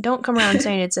saying. Don't come around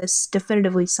saying it's a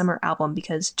definitively summer album,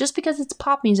 because just because it's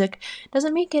pop music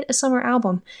doesn't make it a summer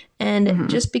album. And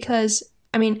just because,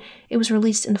 I mean, it was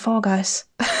released in the fall, guys.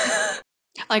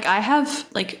 Like, I have,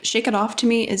 like, Shake It Off to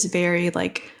me is very,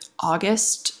 like,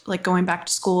 August, like going back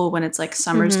to school when it's like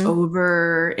summer's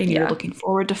over and you're looking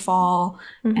forward to fall,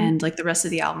 and like the rest of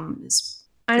the album is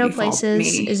I Know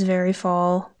Places is very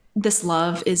fall. This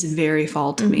Love is very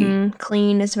fall to me.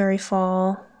 Clean is very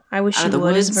fall. I Wish Out You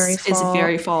Would is very fall. Is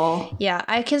very fall. Yeah,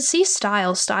 I can see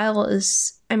Style. Style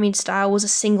was a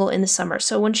single in the summer.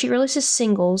 So when she releases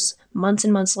singles months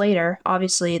and months later,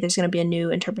 obviously there's going to be a new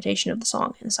interpretation of the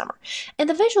song in the summer. And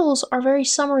the visuals are very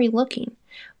summery looking,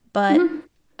 but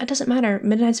it doesn't matter.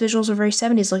 Midnight's visuals are very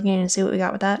 70s looking, and see what we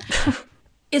got with that.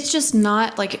 It's just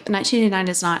not, like, 1989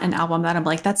 is not an album that I'm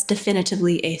like, that's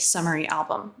definitively a summery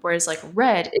album. Whereas, like,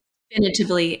 Red is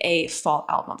definitively a fall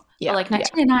album. Yeah. But, like,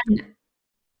 1989,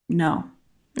 no.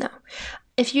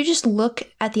 If you just look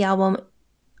at the album,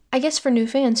 I guess for new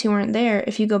fans who weren't there,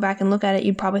 if you go back and look at it,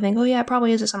 you'd probably think, oh yeah, it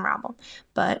probably is a summer album.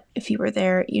 But if you were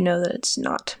there, you know that it's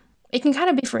not. It can kind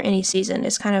of be for any season.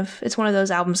 It's one of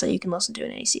those albums that you can listen to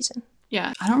in any season.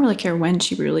 Yeah, I don't really care when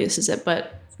she releases it,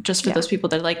 but just for those people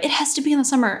that are like, it has to be in the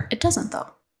summer. It doesn't,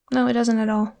 though. No, it doesn't at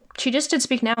all. She just did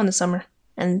Speak Now in the summer,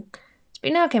 and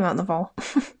Speak Now came out in the fall.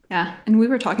 Yeah, and we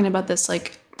were talking about this,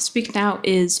 like, Speak Now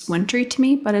is wintry to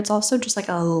me, but it's also just like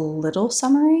a little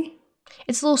summery.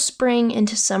 It's a little spring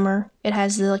into summer. It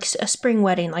has like a spring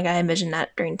wedding, like I envisioned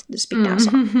that during the Speak Now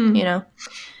song, you know?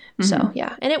 So,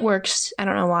 yeah, and it works. I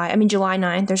don't know why. I mean, July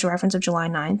 9th, there's a reference of July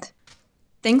 9th.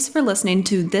 Thanks for listening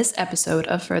to this episode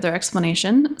of Further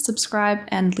Explanation. Subscribe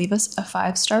and leave us a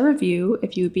 5-star review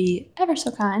if you would be ever so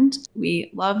kind.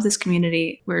 We love this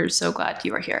community. We're so glad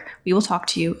you are here. We will talk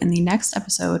to you in the next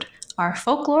episode, our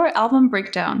Folklore album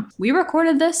breakdown. We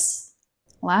recorded this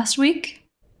last week.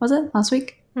 Was it? Last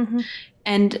week?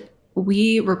 And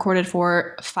we recorded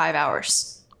for 5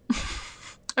 hours.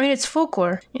 I mean, it's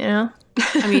folklore, you know?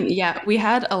 I mean, yeah, we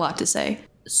had a lot to say.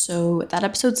 So that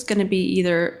episode's going to be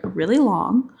either really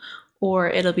long or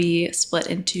it'll be split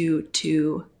into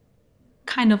 2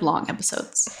 kind of long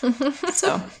episodes.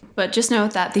 But just know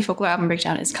that the Folklore album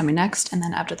breakdown is coming next. And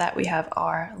then after that, we have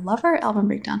our Lover album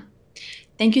breakdown.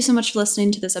 Thank you so much for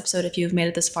listening to this episode. If you've made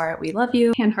it this far, we love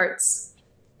you. Hand hearts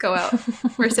go out.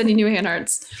 We're sending you hand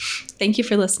hearts. Thank you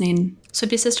for listening.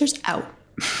 Swippy Sisters out.